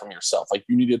hear that from yourself. Like,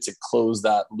 you needed to close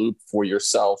that loop for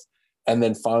yourself and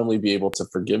then finally be able to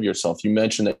forgive yourself. You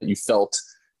mentioned that you felt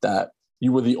that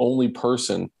you were the only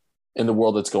person in the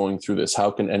world that's going through this.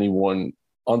 How can anyone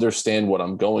understand what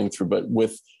I'm going through? But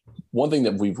with one thing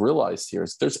that we've realized here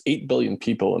is there's 8 billion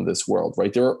people in this world,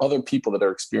 right? There are other people that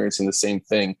are experiencing the same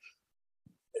thing.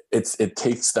 It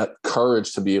takes that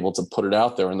courage to be able to put it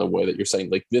out there in the way that you're saying,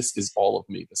 like, this is all of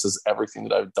me. This is everything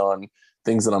that I've done,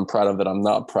 things that I'm proud of, that I'm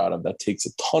not proud of. That takes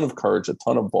a ton of courage, a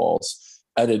ton of balls.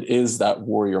 And it is that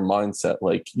warrior mindset,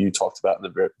 like you talked about in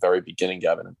the very beginning,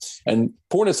 Gavin. And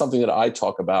porn is something that I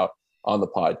talk about on the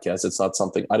podcast. It's not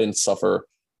something I didn't suffer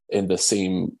in the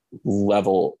same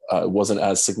level. It wasn't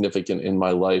as significant in my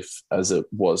life as it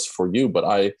was for you. But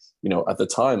at the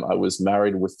time I was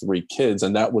married with 3 kids,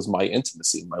 and that was my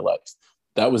intimacy in my life.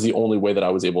 That was the only way that I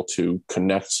was able to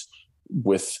connect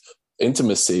with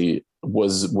intimacy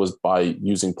was by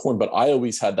using porn. But I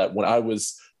always had that when I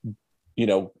was,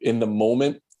 in the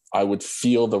moment, I would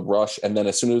feel the rush. And then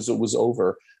as soon as it was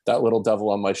over, that little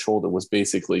devil on my shoulder was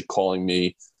basically calling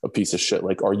me a piece of shit.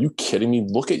 Like, are you kidding me?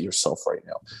 Look at yourself right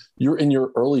now. You're in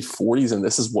your early 40s and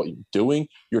this is what you're doing.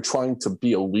 You're trying to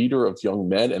be a leader of young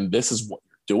men and this is what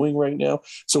you're doing right now.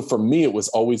 So for me, it was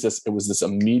always this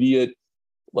immediate,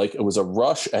 like, it was a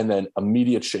rush and then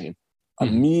immediate shame.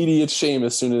 Immediate shame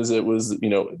as soon as it was,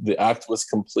 the act was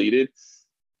completed.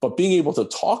 But being able to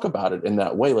talk about it in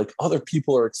that way, like, other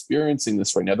people are experiencing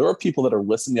this right now. There are people that are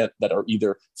listening that are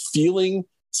either feeling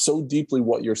so deeply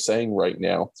what you're saying right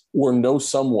now, or know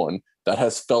someone that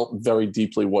has felt very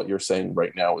deeply what you're saying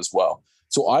right now as well.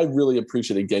 So I really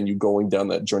appreciate, again, you going down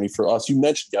that journey for us. You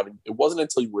mentioned, Gavin, it wasn't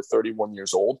until you were 31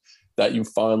 years old that you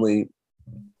finally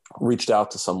reached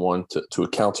out to someone, to a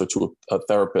counselor, to a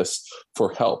therapist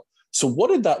for help. So what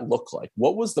did that look like?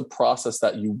 What was the process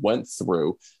that you went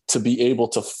through to be able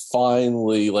to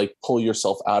finally, like, pull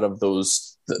yourself out of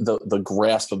those, the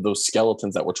grasp of those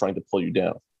skeletons that were trying to pull you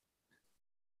down?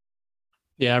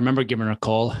 Yeah, I remember giving her a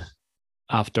call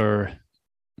after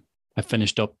I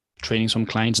finished up training some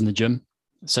clients in the gym,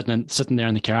 sitting there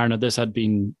in the car. And this had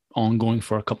been ongoing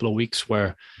for a couple of weeks,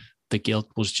 where the guilt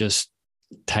was just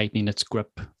tightening its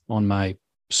grip on my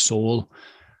soul,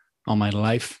 on my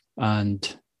life.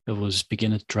 And it was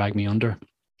beginning to drag me under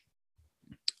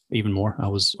even more. I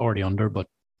was already under, but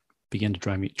began to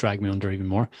drag me under even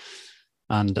more.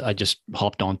 And I just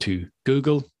hopped onto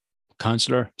Google,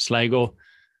 counselor, Sligo.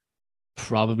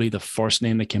 Probably the first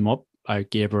name that came up. I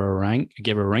gave her a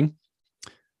ring,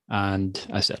 and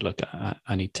I said, "Look,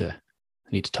 I need to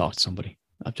talk to somebody.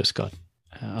 I've just got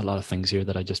a lot of things here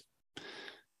that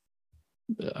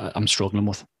I'm struggling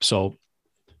with." So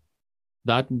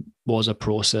that was a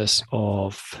process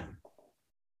of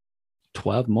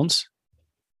 12 months,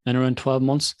 and around 12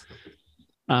 months.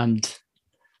 And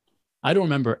I don't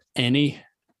remember any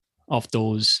of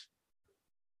those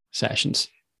sessions.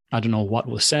 I don't know what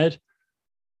was said.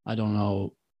 I don't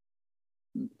know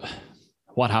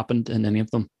what happened in any of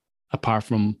them, apart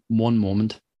from one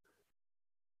moment.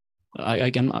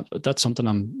 Again, that's something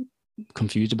I'm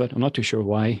confused about. I'm not too sure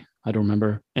why. I don't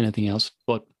remember anything else.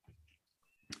 But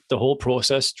the whole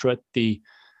process throughout the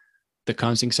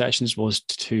counseling sessions was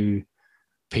to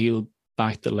peel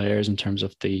back the layers in terms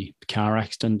of the car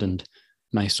accident and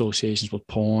my associations with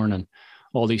porn and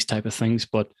all these type of things.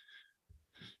 But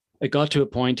it got to a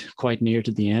point quite near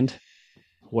to the end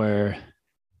where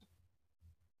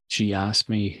she asked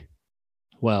me,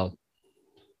 well,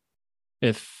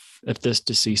 if this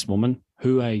deceased woman,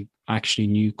 who I actually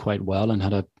knew quite well and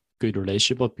had a good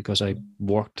relationship with because I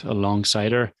worked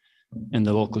alongside her in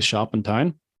the local shop in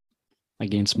town.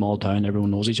 Again, small town,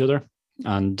 everyone knows each other.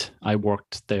 And I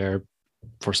worked there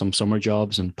for some summer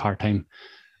jobs and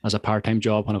as a part-time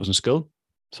job when I was in school.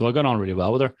 So I got on really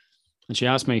well with her. And she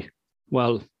asked me,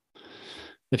 well,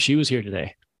 if she was here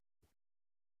today,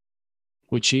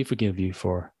 would she forgive you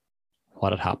for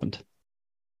what had happened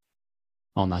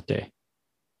on that day?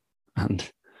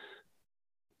 And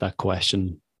that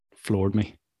question floored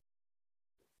me.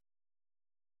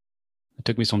 It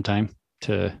took me some time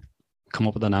to come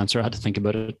up with an answer. I had to think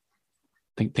about it,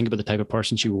 think about the type of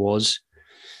person she was,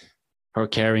 her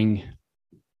caring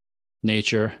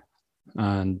nature,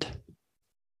 and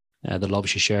the love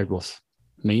she shared with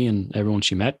me and everyone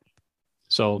she met.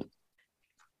 So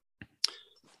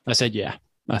I said, yeah.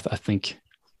 I think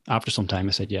after some time,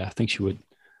 I said, yeah, I think she would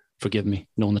forgive me,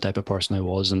 knowing the type of person I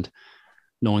was and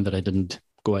knowing that I didn't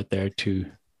go out there to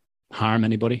harm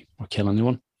anybody or kill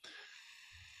anyone,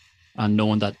 and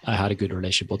knowing that I had a good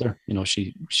relationship with her. You know,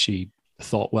 she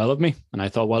thought well of me and I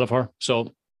thought well of her.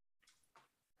 So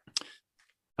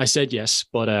I said yes,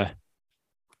 but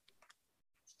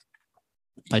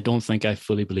I don't think I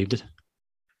fully believed it.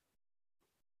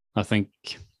 I think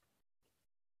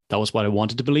that was what I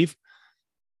wanted to believe.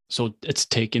 So it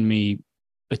took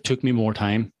me more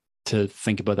time to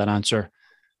think about that answer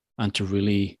and to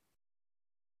really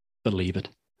believe it.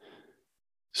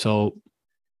 So,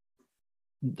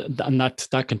 and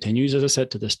that continues, as I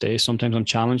said, to this day. Sometimes I'm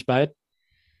challenged by it.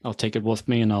 I'll take it with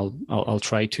me and I'll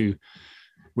try to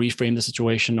reframe the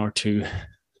situation or to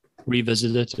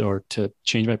revisit it or to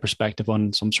change my perspective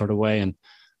on some sort of way and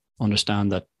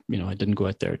understand that, you know, I didn't go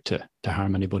out there to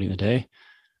harm anybody in the day.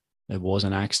 It was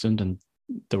an accident and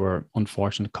there were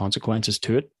unfortunate consequences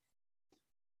to it.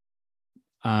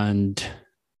 And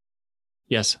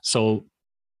yes, so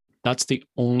that's the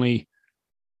only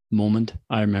moment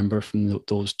I remember from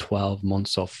those 12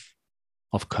 months of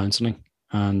counseling.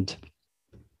 And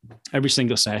every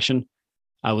single session,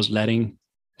 I was letting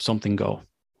something go.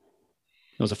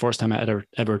 It was the first time I had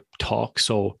ever talked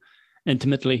so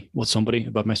intimately with somebody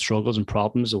about my struggles and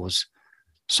problems. It was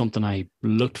something I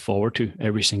looked forward to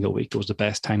every single week. It was the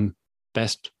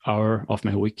best hour of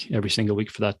my week every single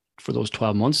week for those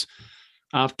 12 months.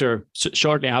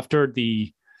 Shortly after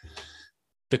the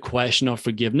question of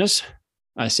forgiveness,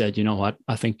 I said, you know what,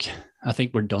 I think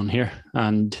we're done here.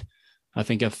 And I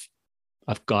think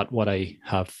I've got what I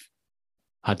had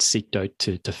seeked out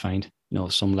to find, you know,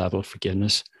 some level of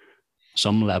forgiveness,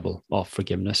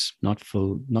 not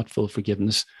full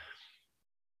forgiveness.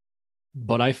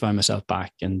 But I found myself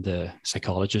back in the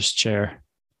psychologist's chair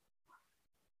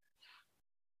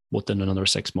within another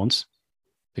 6 months,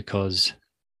 because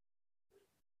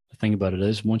the thing about it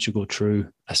is, once you go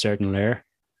through a certain layer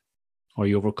or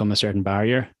you overcome a certain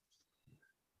barrier,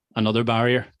 another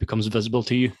barrier becomes visible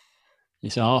to you. You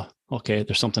say, oh, okay,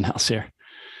 there's something else here.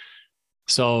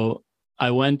 So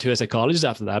I went to a psychologist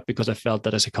after that because I felt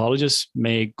that a psychologist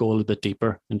may go a little bit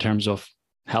deeper in terms of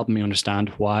helping me understand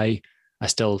why I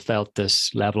still felt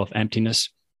this level of emptiness,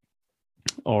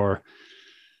 or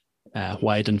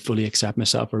why I didn't fully accept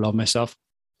myself or love myself.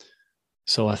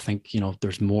 So I think, you know,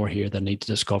 there's more here that I need to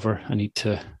discover. I need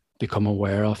to become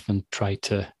aware of and try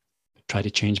to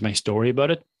change my story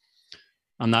about it.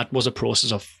 And that was a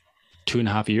process of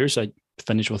 2.5 years. I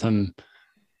finished with him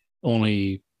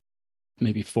only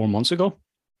maybe 4 months ago.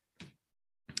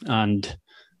 And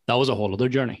that was a whole other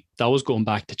journey. That was going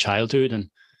back to childhood and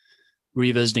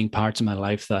revisiting parts of my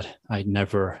life that I'd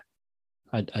never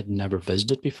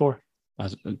visited before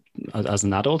as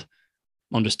an adult,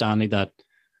 understanding that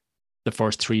the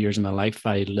first 3 years of my life,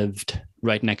 I lived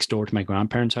right next door to my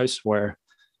grandparents' house, where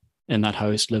in that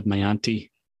house lived my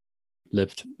auntie,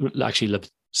 lived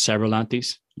several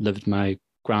aunties, lived my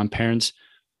grandparents.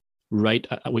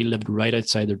 We lived right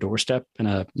outside their doorstep in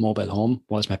a mobile home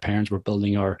whilst my parents were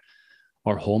building our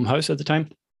home house at the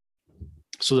time.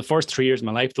 So the first 3 years of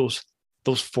my life,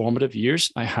 those formative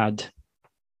years, I had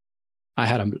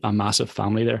a massive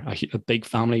family there, a big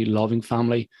family, loving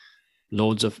family,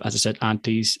 loads of, as I said,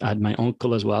 aunties. I had my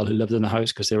uncle as well who lived in the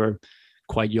house because they were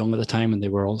quite young at the time and they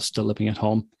were all still living at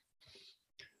home.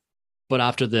 But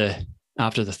after the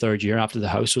third year, after the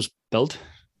house was built,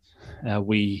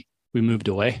 we moved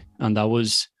away, and that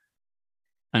was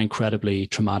an incredibly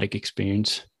traumatic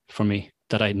experience for me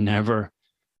that I never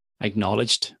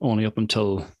acknowledged only up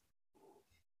until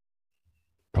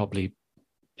probably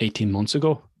 18 months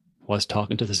ago. I was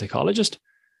talking to the psychologist,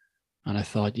 and I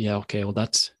thought, yeah, okay, well,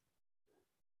 that's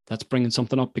bringing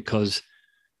something up, because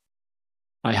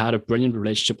I had a brilliant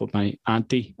relationship with my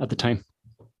auntie at the time.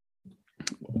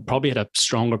 Probably had a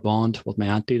stronger bond with my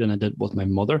auntie than I did with my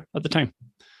mother at the time.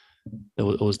 It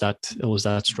was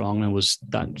that strong. It was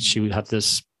that she would have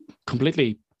this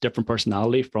completely different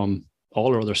personality from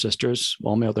all her other sisters,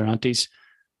 all my other aunties.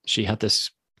 She had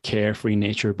this carefree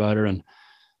nature about her, and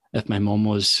if my mum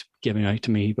was giving out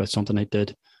to me about something I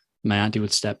did, my auntie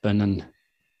would step in and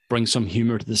bring some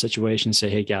humor to the situation and say,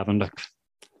 hey, Gavin, look,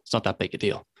 it's not that big a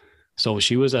deal. So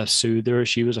she was a soother,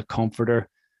 she was a comforter.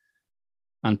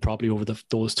 And probably over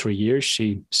those 3 years,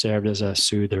 she served as a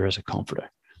soother, as a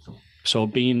comforter. So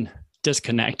being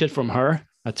disconnected from her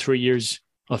at 3 years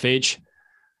of age,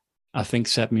 I think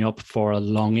set me up for a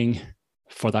longing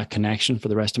for that connection for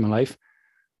the rest of my life,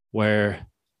 where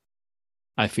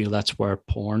I feel that's where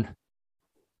porn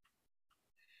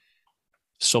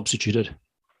substituted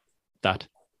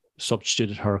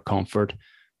her comfort,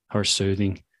 her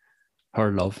soothing,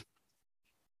 her love.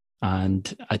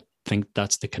 And I think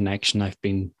that's the connection I've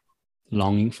been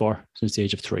longing for since the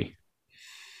age of 3.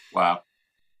 Wow.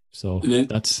 So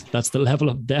that's the level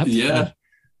of depth. Yeah.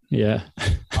 Yeah.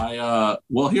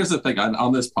 Well, here's the thing.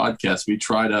 On this podcast, we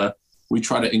try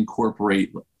to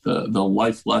incorporate the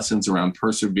life lessons around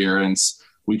perseverance.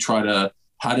 We try to,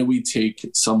 how do we take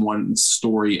someone's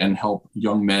story and help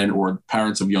young men or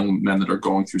parents of young men that are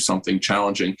going through something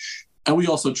challenging? And we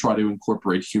also try to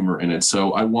incorporate humor in it.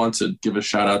 So I want to give a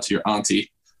shout out to your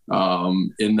auntie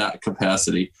in that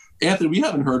capacity. Anthony, we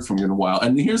haven't heard from you in a while.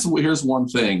 And here's one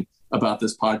thing about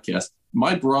this podcast.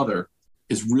 My brother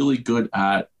is really good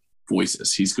at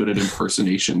voices. He's good at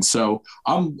impersonation. So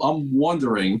I'm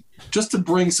wondering, just to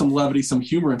bring some levity, some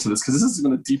humor into this, because this has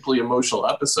been a deeply emotional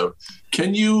episode.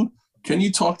 Can you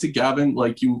talk to Gavin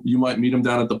like you might meet him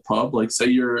down at the pub? Like, say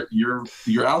you're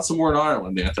out somewhere in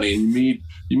Ireland, Anthony, and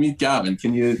you meet Gavin.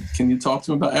 Can you talk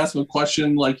to him about, ask him a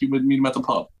question like you would meet him at the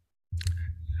pub?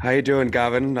 How you doing,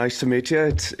 Gavin? Nice to meet you.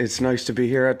 It's nice to be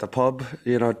here at the pub.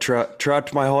 You know,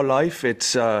 throughout my whole life,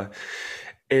 I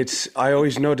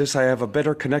always notice I have a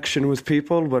better connection with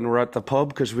people when we're at the pub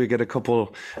because we get a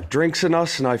couple drinks in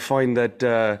us, and I find that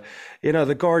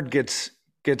the guard gets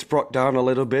brought down a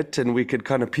little bit, and we could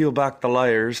kind of peel back the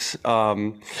layers.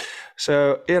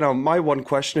 So my one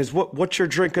question is, what's your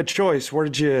drink of choice? Where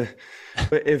did you,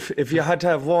 if you had to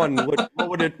have one, what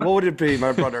would it be,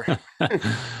 my brother?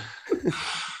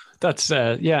 That's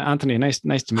Anthony. Nice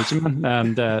to meet you,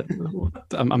 man. And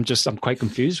I'm quite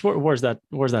confused. Where's that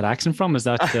accent from? Is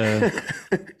that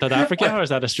South Africa or is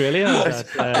that Australia? Is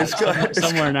that,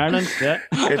 somewhere in Ireland? Yeah.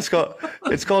 It's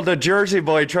called the Jersey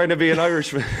boy trying to be an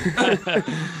Irishman.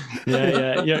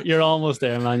 Yeah. You're almost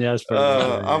there, man. Yeah,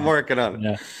 I'm working on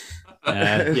it.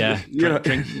 Yeah.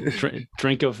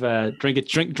 Drink of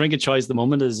choice at the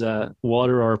moment is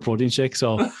water or a protein shake.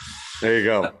 So there you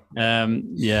go.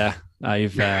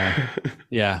 I've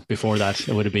before that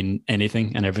it would have been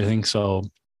anything and everything. So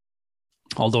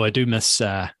although I do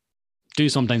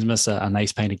sometimes miss a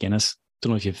nice pint of Guinness.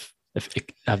 Don't know if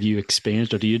have you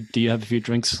experienced, or do you have a few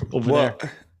drinks over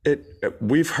there?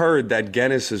 We've heard that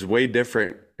Guinness is way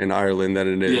different in Ireland than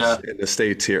it is in the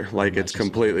States here. Like, it's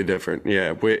completely different.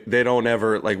 Yeah, they don't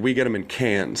ever, like, we get them in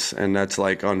cans, and that's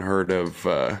like unheard of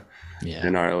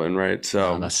in Ireland, right?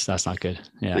 So that's not good.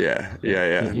 Yeah.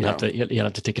 You have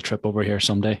to take a trip over here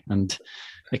someday and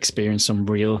experience some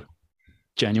real,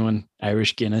 genuine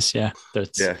Irish Guinness. Yeah,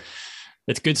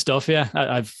 it's good stuff. Yeah,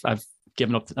 I've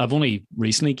given up. I've only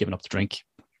recently given up the drink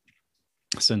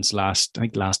since last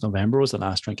November was the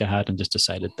last drink I had, and just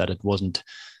decided that it wasn't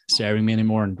serving me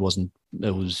anymore, and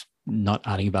it was not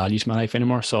adding value to my life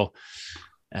anymore. So,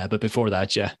 but before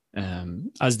that,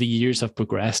 as the years have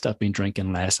progressed, I've been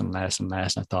drinking less and less and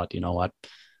less. And I thought, you know what,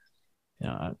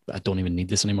 I don't even need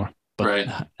this anymore.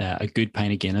 But a good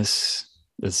pint of Guinness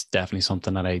is definitely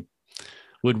something that I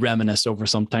would reminisce over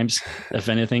sometimes. If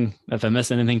I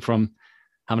miss anything from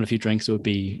having a few drinks, it would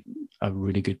be a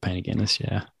really good pint of Guinness.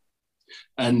 Yeah.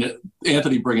 And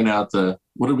Anthony bringing out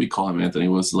what did we call him, Anthony?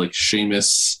 Was it like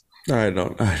Seamus? I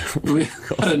don't. We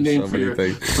had a name for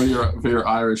your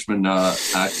Irishman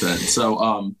accent.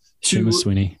 So, Seamus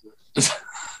Sweeney.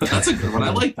 That's a good one. I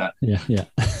like that. Yeah.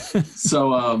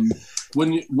 So,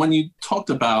 when you talked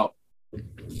about,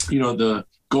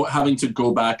 having to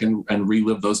go back and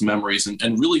relive those memories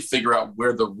and really figure out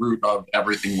where the root of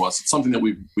everything was. It's something that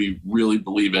we really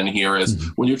believe in here is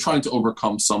when you're trying to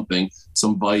overcome something,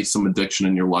 some vice, some addiction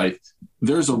in your life,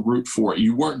 there's a root for it.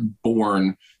 You weren't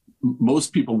born.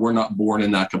 Most people were not born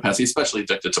in that capacity, especially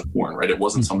addicted to porn, right? It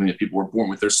wasn't something that people were born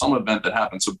with. There's some event that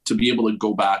happened. So to be able to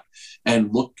go back and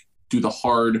do the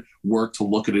hard work to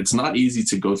look at it. It's not easy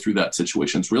to go through that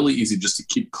situation. It's really easy just to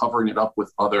keep covering it up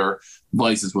with other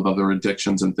vices, with other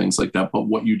addictions and things like that. But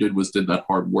what you did that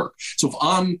hard work. So if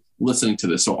I'm listening to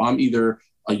this, so I'm either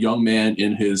a young man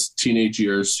in his teenage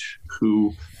years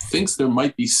who thinks there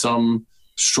might be some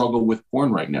struggle with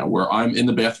porn right now, where I'm in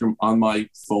the bathroom on my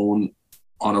phone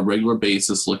on a regular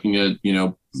basis looking at,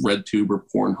 RedTube or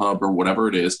Pornhub or whatever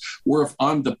it is, or if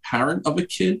I'm the parent of a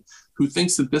kid who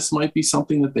thinks that this might be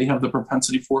something that they have the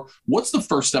propensity for, what's the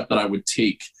first step that I would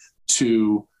take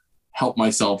to help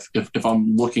myself if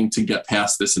I'm looking to get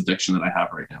past this addiction that I have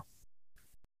right now?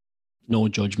 No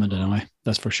judgment anyway,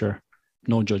 that's for sure.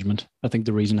 No judgment. I think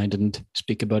the reason I didn't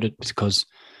speak about it is because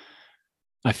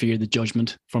I feared the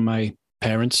judgment from my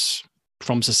parents,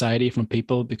 from society, from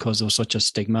people, because there was such a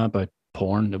stigma about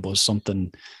porn. It was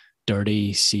something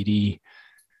dirty, seedy.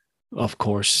 Of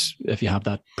course, if you have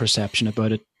that perception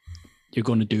about it, you're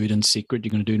going to do it in secret,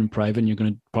 you're going to do it in private, and you're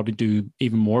going to probably do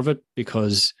even more of it,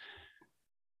 because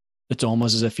it's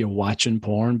almost as if you're watching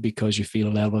porn because you feel a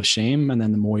level of shame. And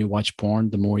then the more you watch porn,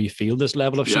 the more you feel this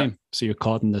level of shame. So you're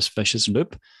caught in this vicious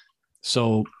loop.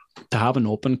 So to have an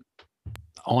open,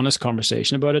 honest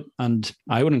conversation about it, and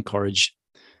I would encourage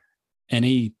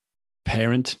any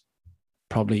parent,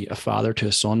 probably a father to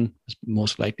a son is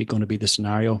most likely going to be the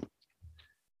scenario,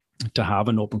 to have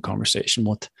an open conversation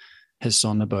with his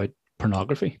son about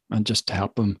pornography, and just to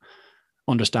help him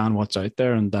understand what's out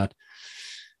there, and that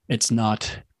it's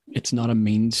not a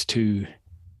means to,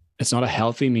 it's not a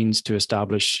healthy means to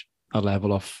establish a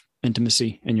level of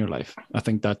intimacy in your life. I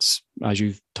think that's, as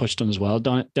you've touched on as well,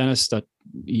 Dennis, that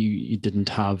you didn't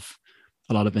have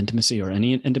a lot of intimacy or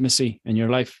any intimacy in your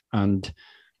life. And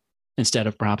instead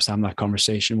of perhaps having that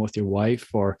conversation with your wife,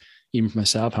 or even for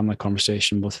myself, having that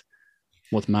conversation with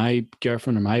my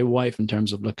girlfriend or my wife, in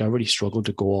terms of, look, I really struggle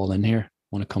to go all in here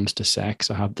when it comes to sex.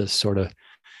 I have this sort of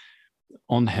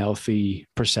unhealthy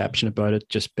perception about it,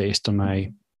 just based on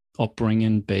my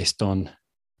upbringing, based on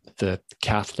the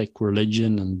Catholic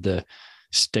religion and the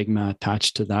stigma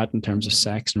attached to that in terms of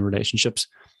sex and relationships.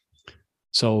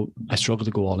 So I struggle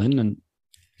to go all in. And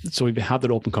so if you have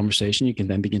that open conversation, you can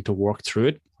then begin to work through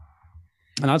it.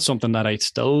 And that's something that I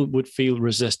still would feel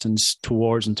resistance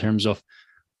towards, in terms of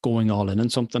going all in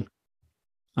something.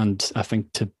 And I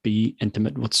think to be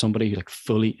intimate with somebody, like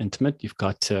fully intimate, you've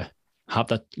got to have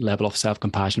that level of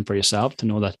self-compassion for yourself, to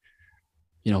know that,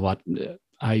 you know what,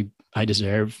 I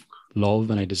deserve love,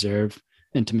 and I deserve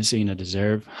intimacy, and I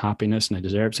deserve happiness, and I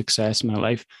deserve success in my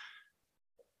life.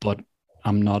 But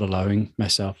I'm not allowing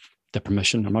myself the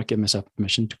permission. I'm not giving myself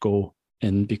permission to go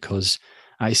in, because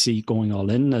I see going all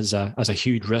in as a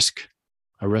huge risk,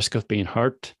 a risk of being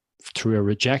hurt through a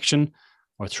rejection,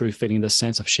 or through feeling this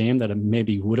sense of shame that I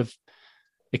maybe would have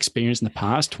experienced in the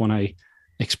past when I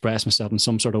expressed myself in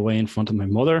some sort of way in front of my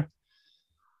mother.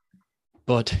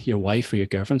 But your wife or your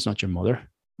girlfriend's not your mother.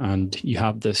 And you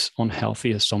have this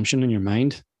unhealthy assumption in your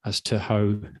mind as to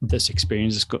how this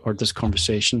experience or this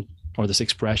conversation or this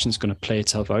expression is going to play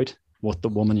itself out with the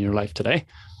woman in your life today.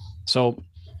 So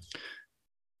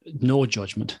no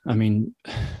judgment. I mean,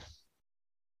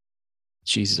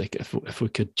 Jesus, like if we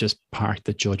could just park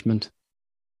the judgment,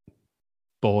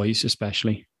 boys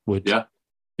especially would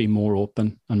be more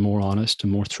open and more honest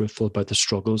and more truthful about the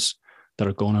struggles that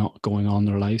are going on in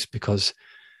their lives. Because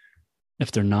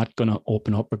if they're not going to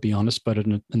open up or be honest about it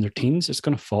in their teens, it's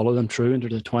going to follow them through into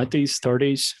their 20s,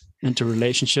 30s, into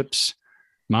relationships,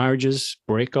 marriages,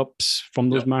 breakups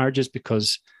from those marriages,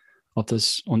 because of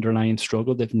this underlying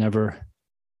struggle they've never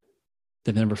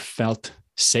felt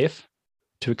safe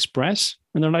to express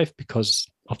in their life, because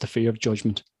of the fear of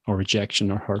judgment or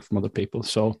rejection or hurt from other people.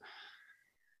 So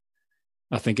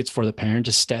I think it's for the parent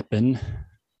to step in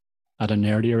at an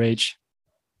earlier age,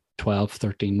 12,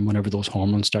 13, whenever those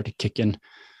hormones start to kick in,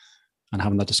 and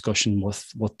having that discussion with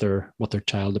their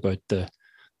child about the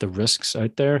risks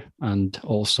out there, and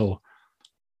also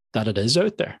that it is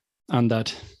out there, and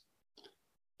that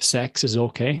sex is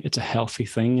okay. It's a healthy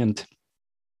thing. And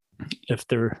if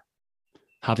they're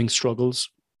having struggles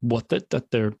with it,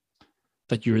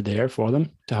 that you're there for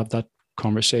them to have that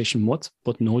conversation with,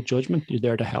 but no judgment. You're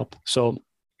there to help. So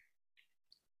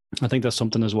I think that's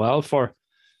something as well for,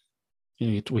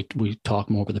 you know, we talk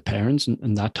more about the parents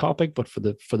and that topic, but for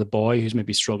the boy who's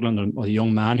maybe struggling, or the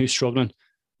young man who's struggling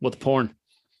with porn,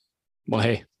 well,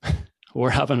 hey, we're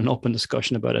having an open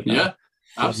discussion about it now. Yeah,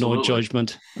 absolutely. No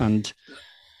judgment. And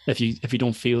if you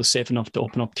don't feel safe enough to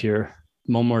open up to your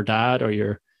mum or dad or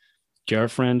your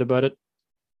girlfriend about it,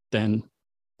 then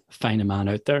find a man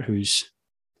out there who's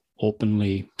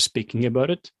openly speaking about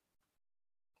it,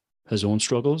 his own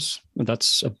struggles. And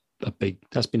that's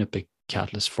been a big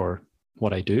catalyst for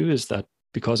what I do, is that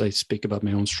because I speak about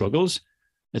my own struggles,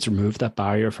 it's removed that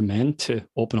barrier for men to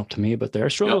open up to me about their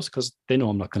struggles, because they know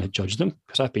I'm not going to judge them,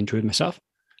 because I've been through it myself.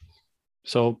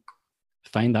 So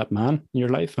find that man in your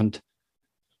life and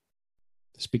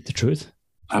speak the truth.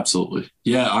 Absolutely.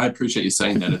 Yeah, I appreciate you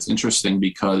saying that. It's interesting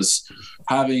because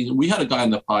we had a guy on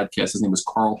the podcast, his name was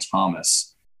Carl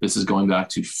Thomas. This is going back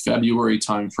to February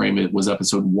timeframe. It was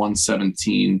episode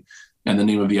 117. And the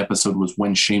name of the episode was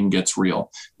When Shame Gets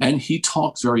Real. And he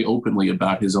talks very openly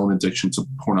about his own addiction to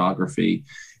pornography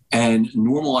and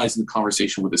normalizing the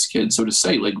conversation with his kids. So to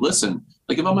say, like, listen,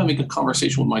 Like if I'm having a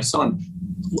conversation with my son,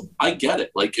 I get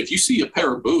it. Like if you see a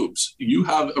pair of boobs, you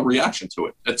have a reaction to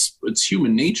it. It's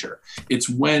human nature. It's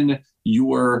when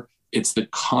it's the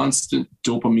constant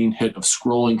dopamine hit of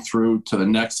scrolling through to the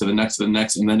next, to the next, to the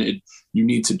next. And then you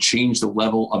need to change the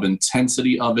level of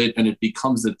intensity of it. And it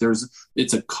becomes that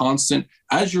it's a constant,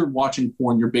 as you're watching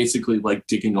porn, you're basically like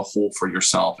digging a hole for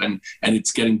yourself, and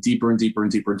it's getting deeper and deeper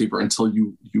and deeper and deeper until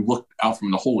you look out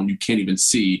from the hole and you can't even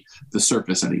see the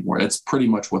surface anymore. That's pretty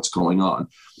much what's going on.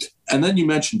 And then you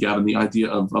mentioned, Gavin, the idea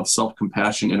of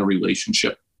self-compassion in a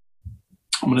relationship.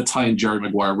 I'm going to tie in Jerry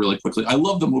Maguire really quickly. I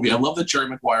love the movie. I love that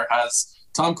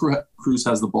Tom Cruise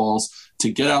has the balls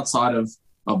to get outside of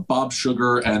Bob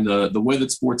Sugar and the way that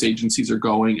sports agencies are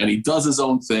going, and he does his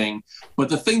own thing. But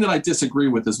the thing that I disagree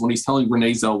with is when he's telling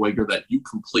Renee Zellweger that you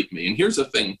complete me. And here's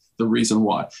the reason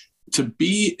why. To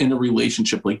be in a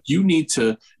relationship, like you need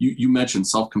to, you mentioned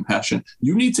self-compassion.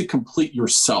 You need to complete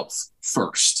yourself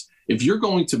first. If you're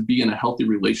going to be in a healthy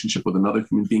relationship with another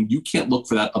human being, you can't look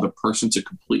for that other person to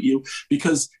complete you,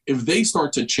 because if they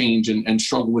start to change and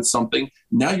struggle with something,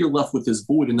 now you're left with this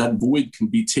void, and that void can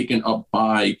be taken up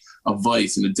by a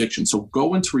vice and addiction. So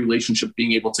go into a relationship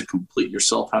being able to complete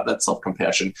yourself, have that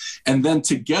self-compassion, and then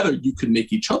together you can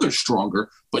make each other stronger,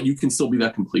 but you can still be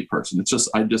that complete person.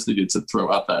 I just needed to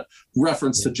throw out that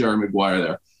reference to Jerry Maguire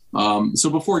there. So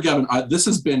before Gavin, this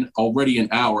has been already an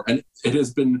hour, and it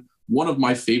has been one of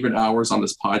my favorite hours on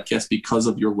this podcast because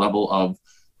of your level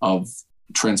of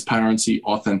transparency,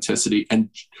 authenticity. And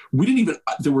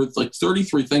there were like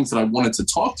 33 things that I wanted to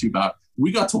talk to you about.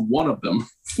 We got to one of them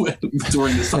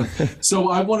during this time.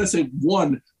 So I want to say,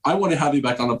 I want to have you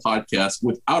back on the podcast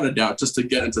without a doubt, just to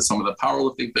get into some of the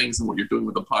powerlifting things and what you're doing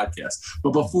with the podcast.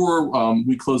 But before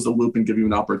we close the loop and give you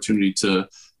an opportunity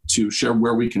to share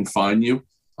where we can find you,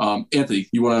 Anthony,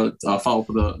 you want to follow up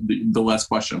with the last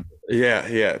question?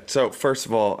 Yeah. So first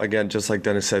of all, again, just like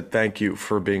Dennis said, thank you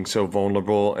for being so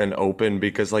vulnerable and open,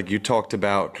 because like you talked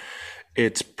about,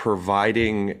 it's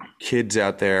providing kids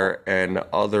out there and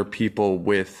other people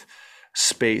with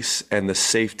space and the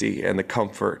safety and the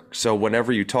comfort. So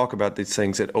whenever you talk about these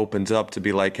things, it opens up to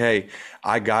be like, hey,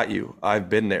 I got you. I've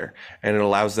been there. And it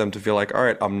allows them to feel like, all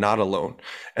right, I'm not alone.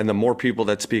 And the more people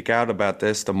that speak out about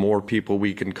this, the more people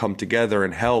we can come together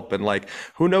and help. And like,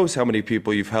 who knows how many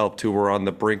people you've helped who were on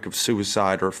the brink of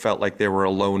suicide or felt like they were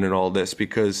alone in all this,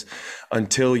 because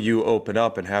until you open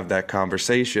up and have that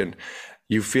conversation,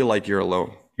 you feel like you're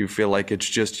alone. You feel like it's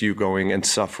just you going and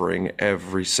suffering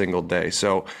every single day.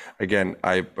 So again,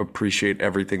 I appreciate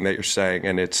everything that you're saying.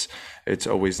 And it's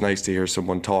always nice to hear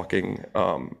someone talking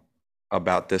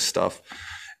about this stuff.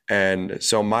 And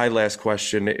so my last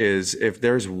question is, if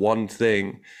there's one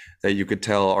thing that you could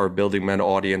tell our Building Men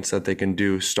audience that they can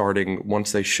do starting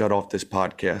once they shut off this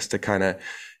podcast to kind of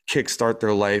kickstart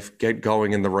their life, get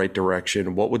going in the right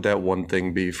direction, what would that one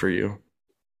thing be for you?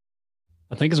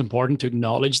 I think it's important to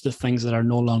acknowledge the things that are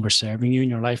no longer serving you in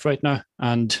your life right now.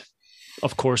 And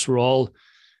of course, we're all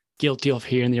guilty of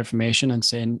hearing the information and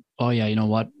saying, oh yeah, you know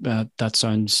what, that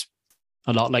sounds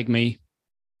a lot like me.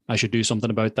 I should do something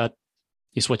about that.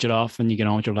 You switch it off and you get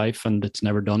on with your life, and it's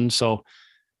never done. So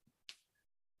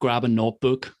grab a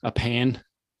notebook, a pen,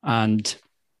 and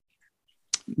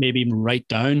maybe even write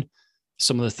down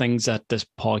some of the things that this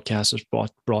podcast has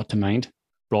brought to mind,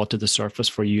 brought to the surface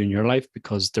for you in your life,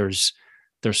 because there's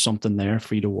something there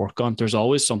for you to work on. There's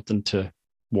always something to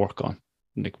work on.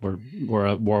 Like we're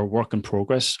a work in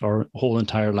progress our whole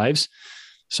entire lives.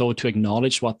 So to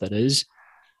acknowledge what that is,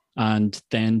 and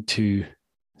then to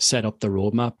set up the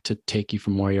roadmap to take you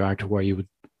from where you are to where you would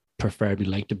preferably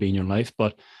like to be in your life.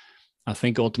 But I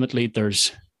think ultimately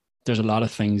there's a lot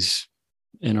of things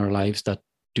in our lives that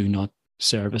do not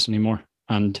serve us anymore,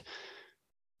 and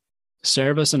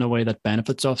serve us in a way that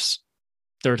benefits us.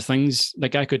 There are things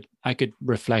like I could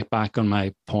reflect back on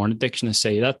my porn addiction and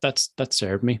say that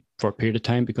served me for a period of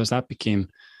time, because that became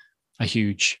a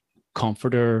huge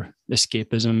comforter,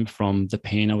 escapism from the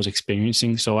pain I was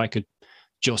experiencing. So I could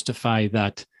justify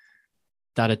that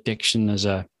addiction as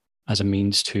a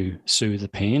means to soothe the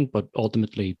pain. But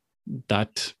ultimately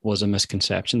that was a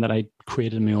misconception that I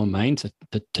created in my own mind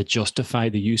to justify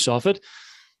the use of it,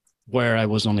 where I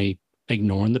was only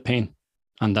ignoring the pain.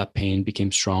 And that pain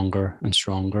became stronger and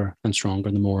stronger and stronger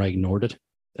the more I ignored it.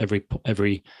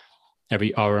 Every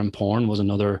hour in porn was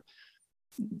another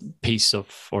piece of,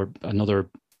 or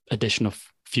another addition of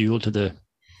fuel to the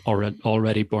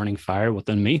already burning fire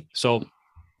within me. So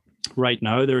right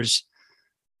now there's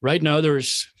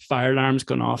fire alarms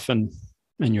going off in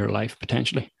your life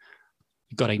potentially.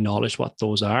 You've got to acknowledge what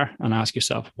those are and ask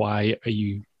yourself, why are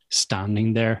you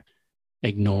standing there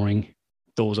ignoring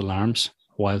those alarms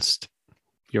whilst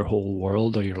your whole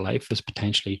world or your life is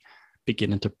potentially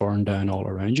beginning to burn down all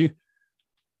around you,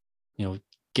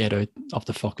 get out of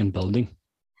the fucking building.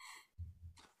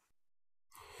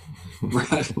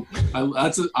 Right.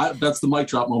 That's the mic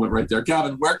drop moment right there.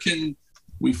 Gavin, where can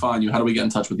we find you? How do we get in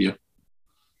touch with you?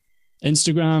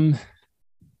 Instagram,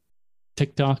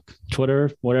 TikTok,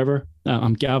 Twitter, whatever.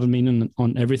 I'm Gavin Meenan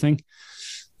on everything.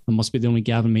 I must be the only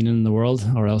Gavin Meenan in the world,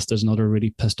 or else there's another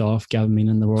really pissed off Gavin Meenan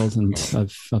in the world, and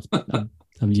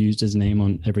I've used his name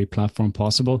on every platform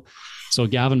possible. So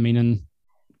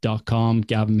GavinMeenan.com,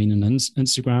 Gavin Meenan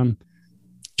Instagram,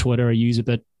 Twitter I use a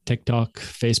bit, TikTok,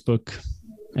 Facebook,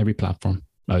 every platform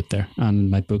out there. And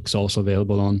my book's also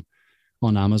available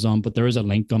on Amazon, but there is a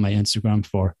link on my Instagram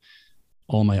for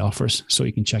all my offers, so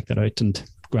you can check that out and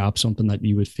grab something that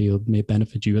you would feel may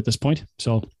benefit you at this point.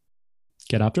 So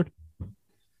get after it.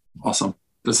 Awesome.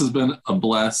 This has been a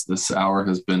blast. This hour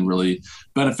has been really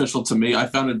beneficial to me. I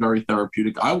found it very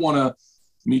therapeutic. I want to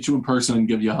meet you in person and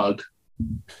give you a hug.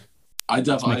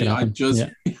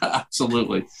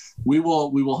 Absolutely. We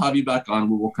will have you back on.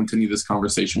 We will continue this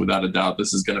conversation without a doubt.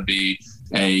 This is going to be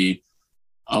a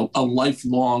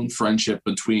lifelong friendship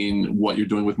between what you're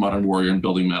doing with Modern Warrior and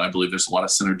Building Men. I believe there's a lot of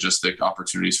synergistic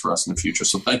opportunities for us in the future.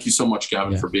 So thank you so much,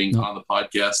 Gavin, for being on the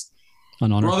podcast.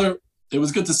 An honor. Brother, it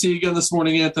was good to see you again this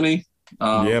morning, Anthony.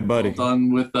 Yeah, buddy. Well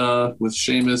done with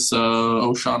Seamus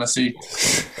O'Shaughnessy.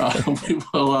 We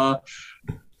will,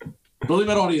 Building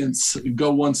Men audience,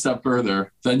 go one step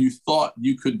further than you thought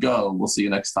you could go. We'll see you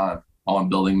next time on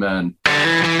Building Men.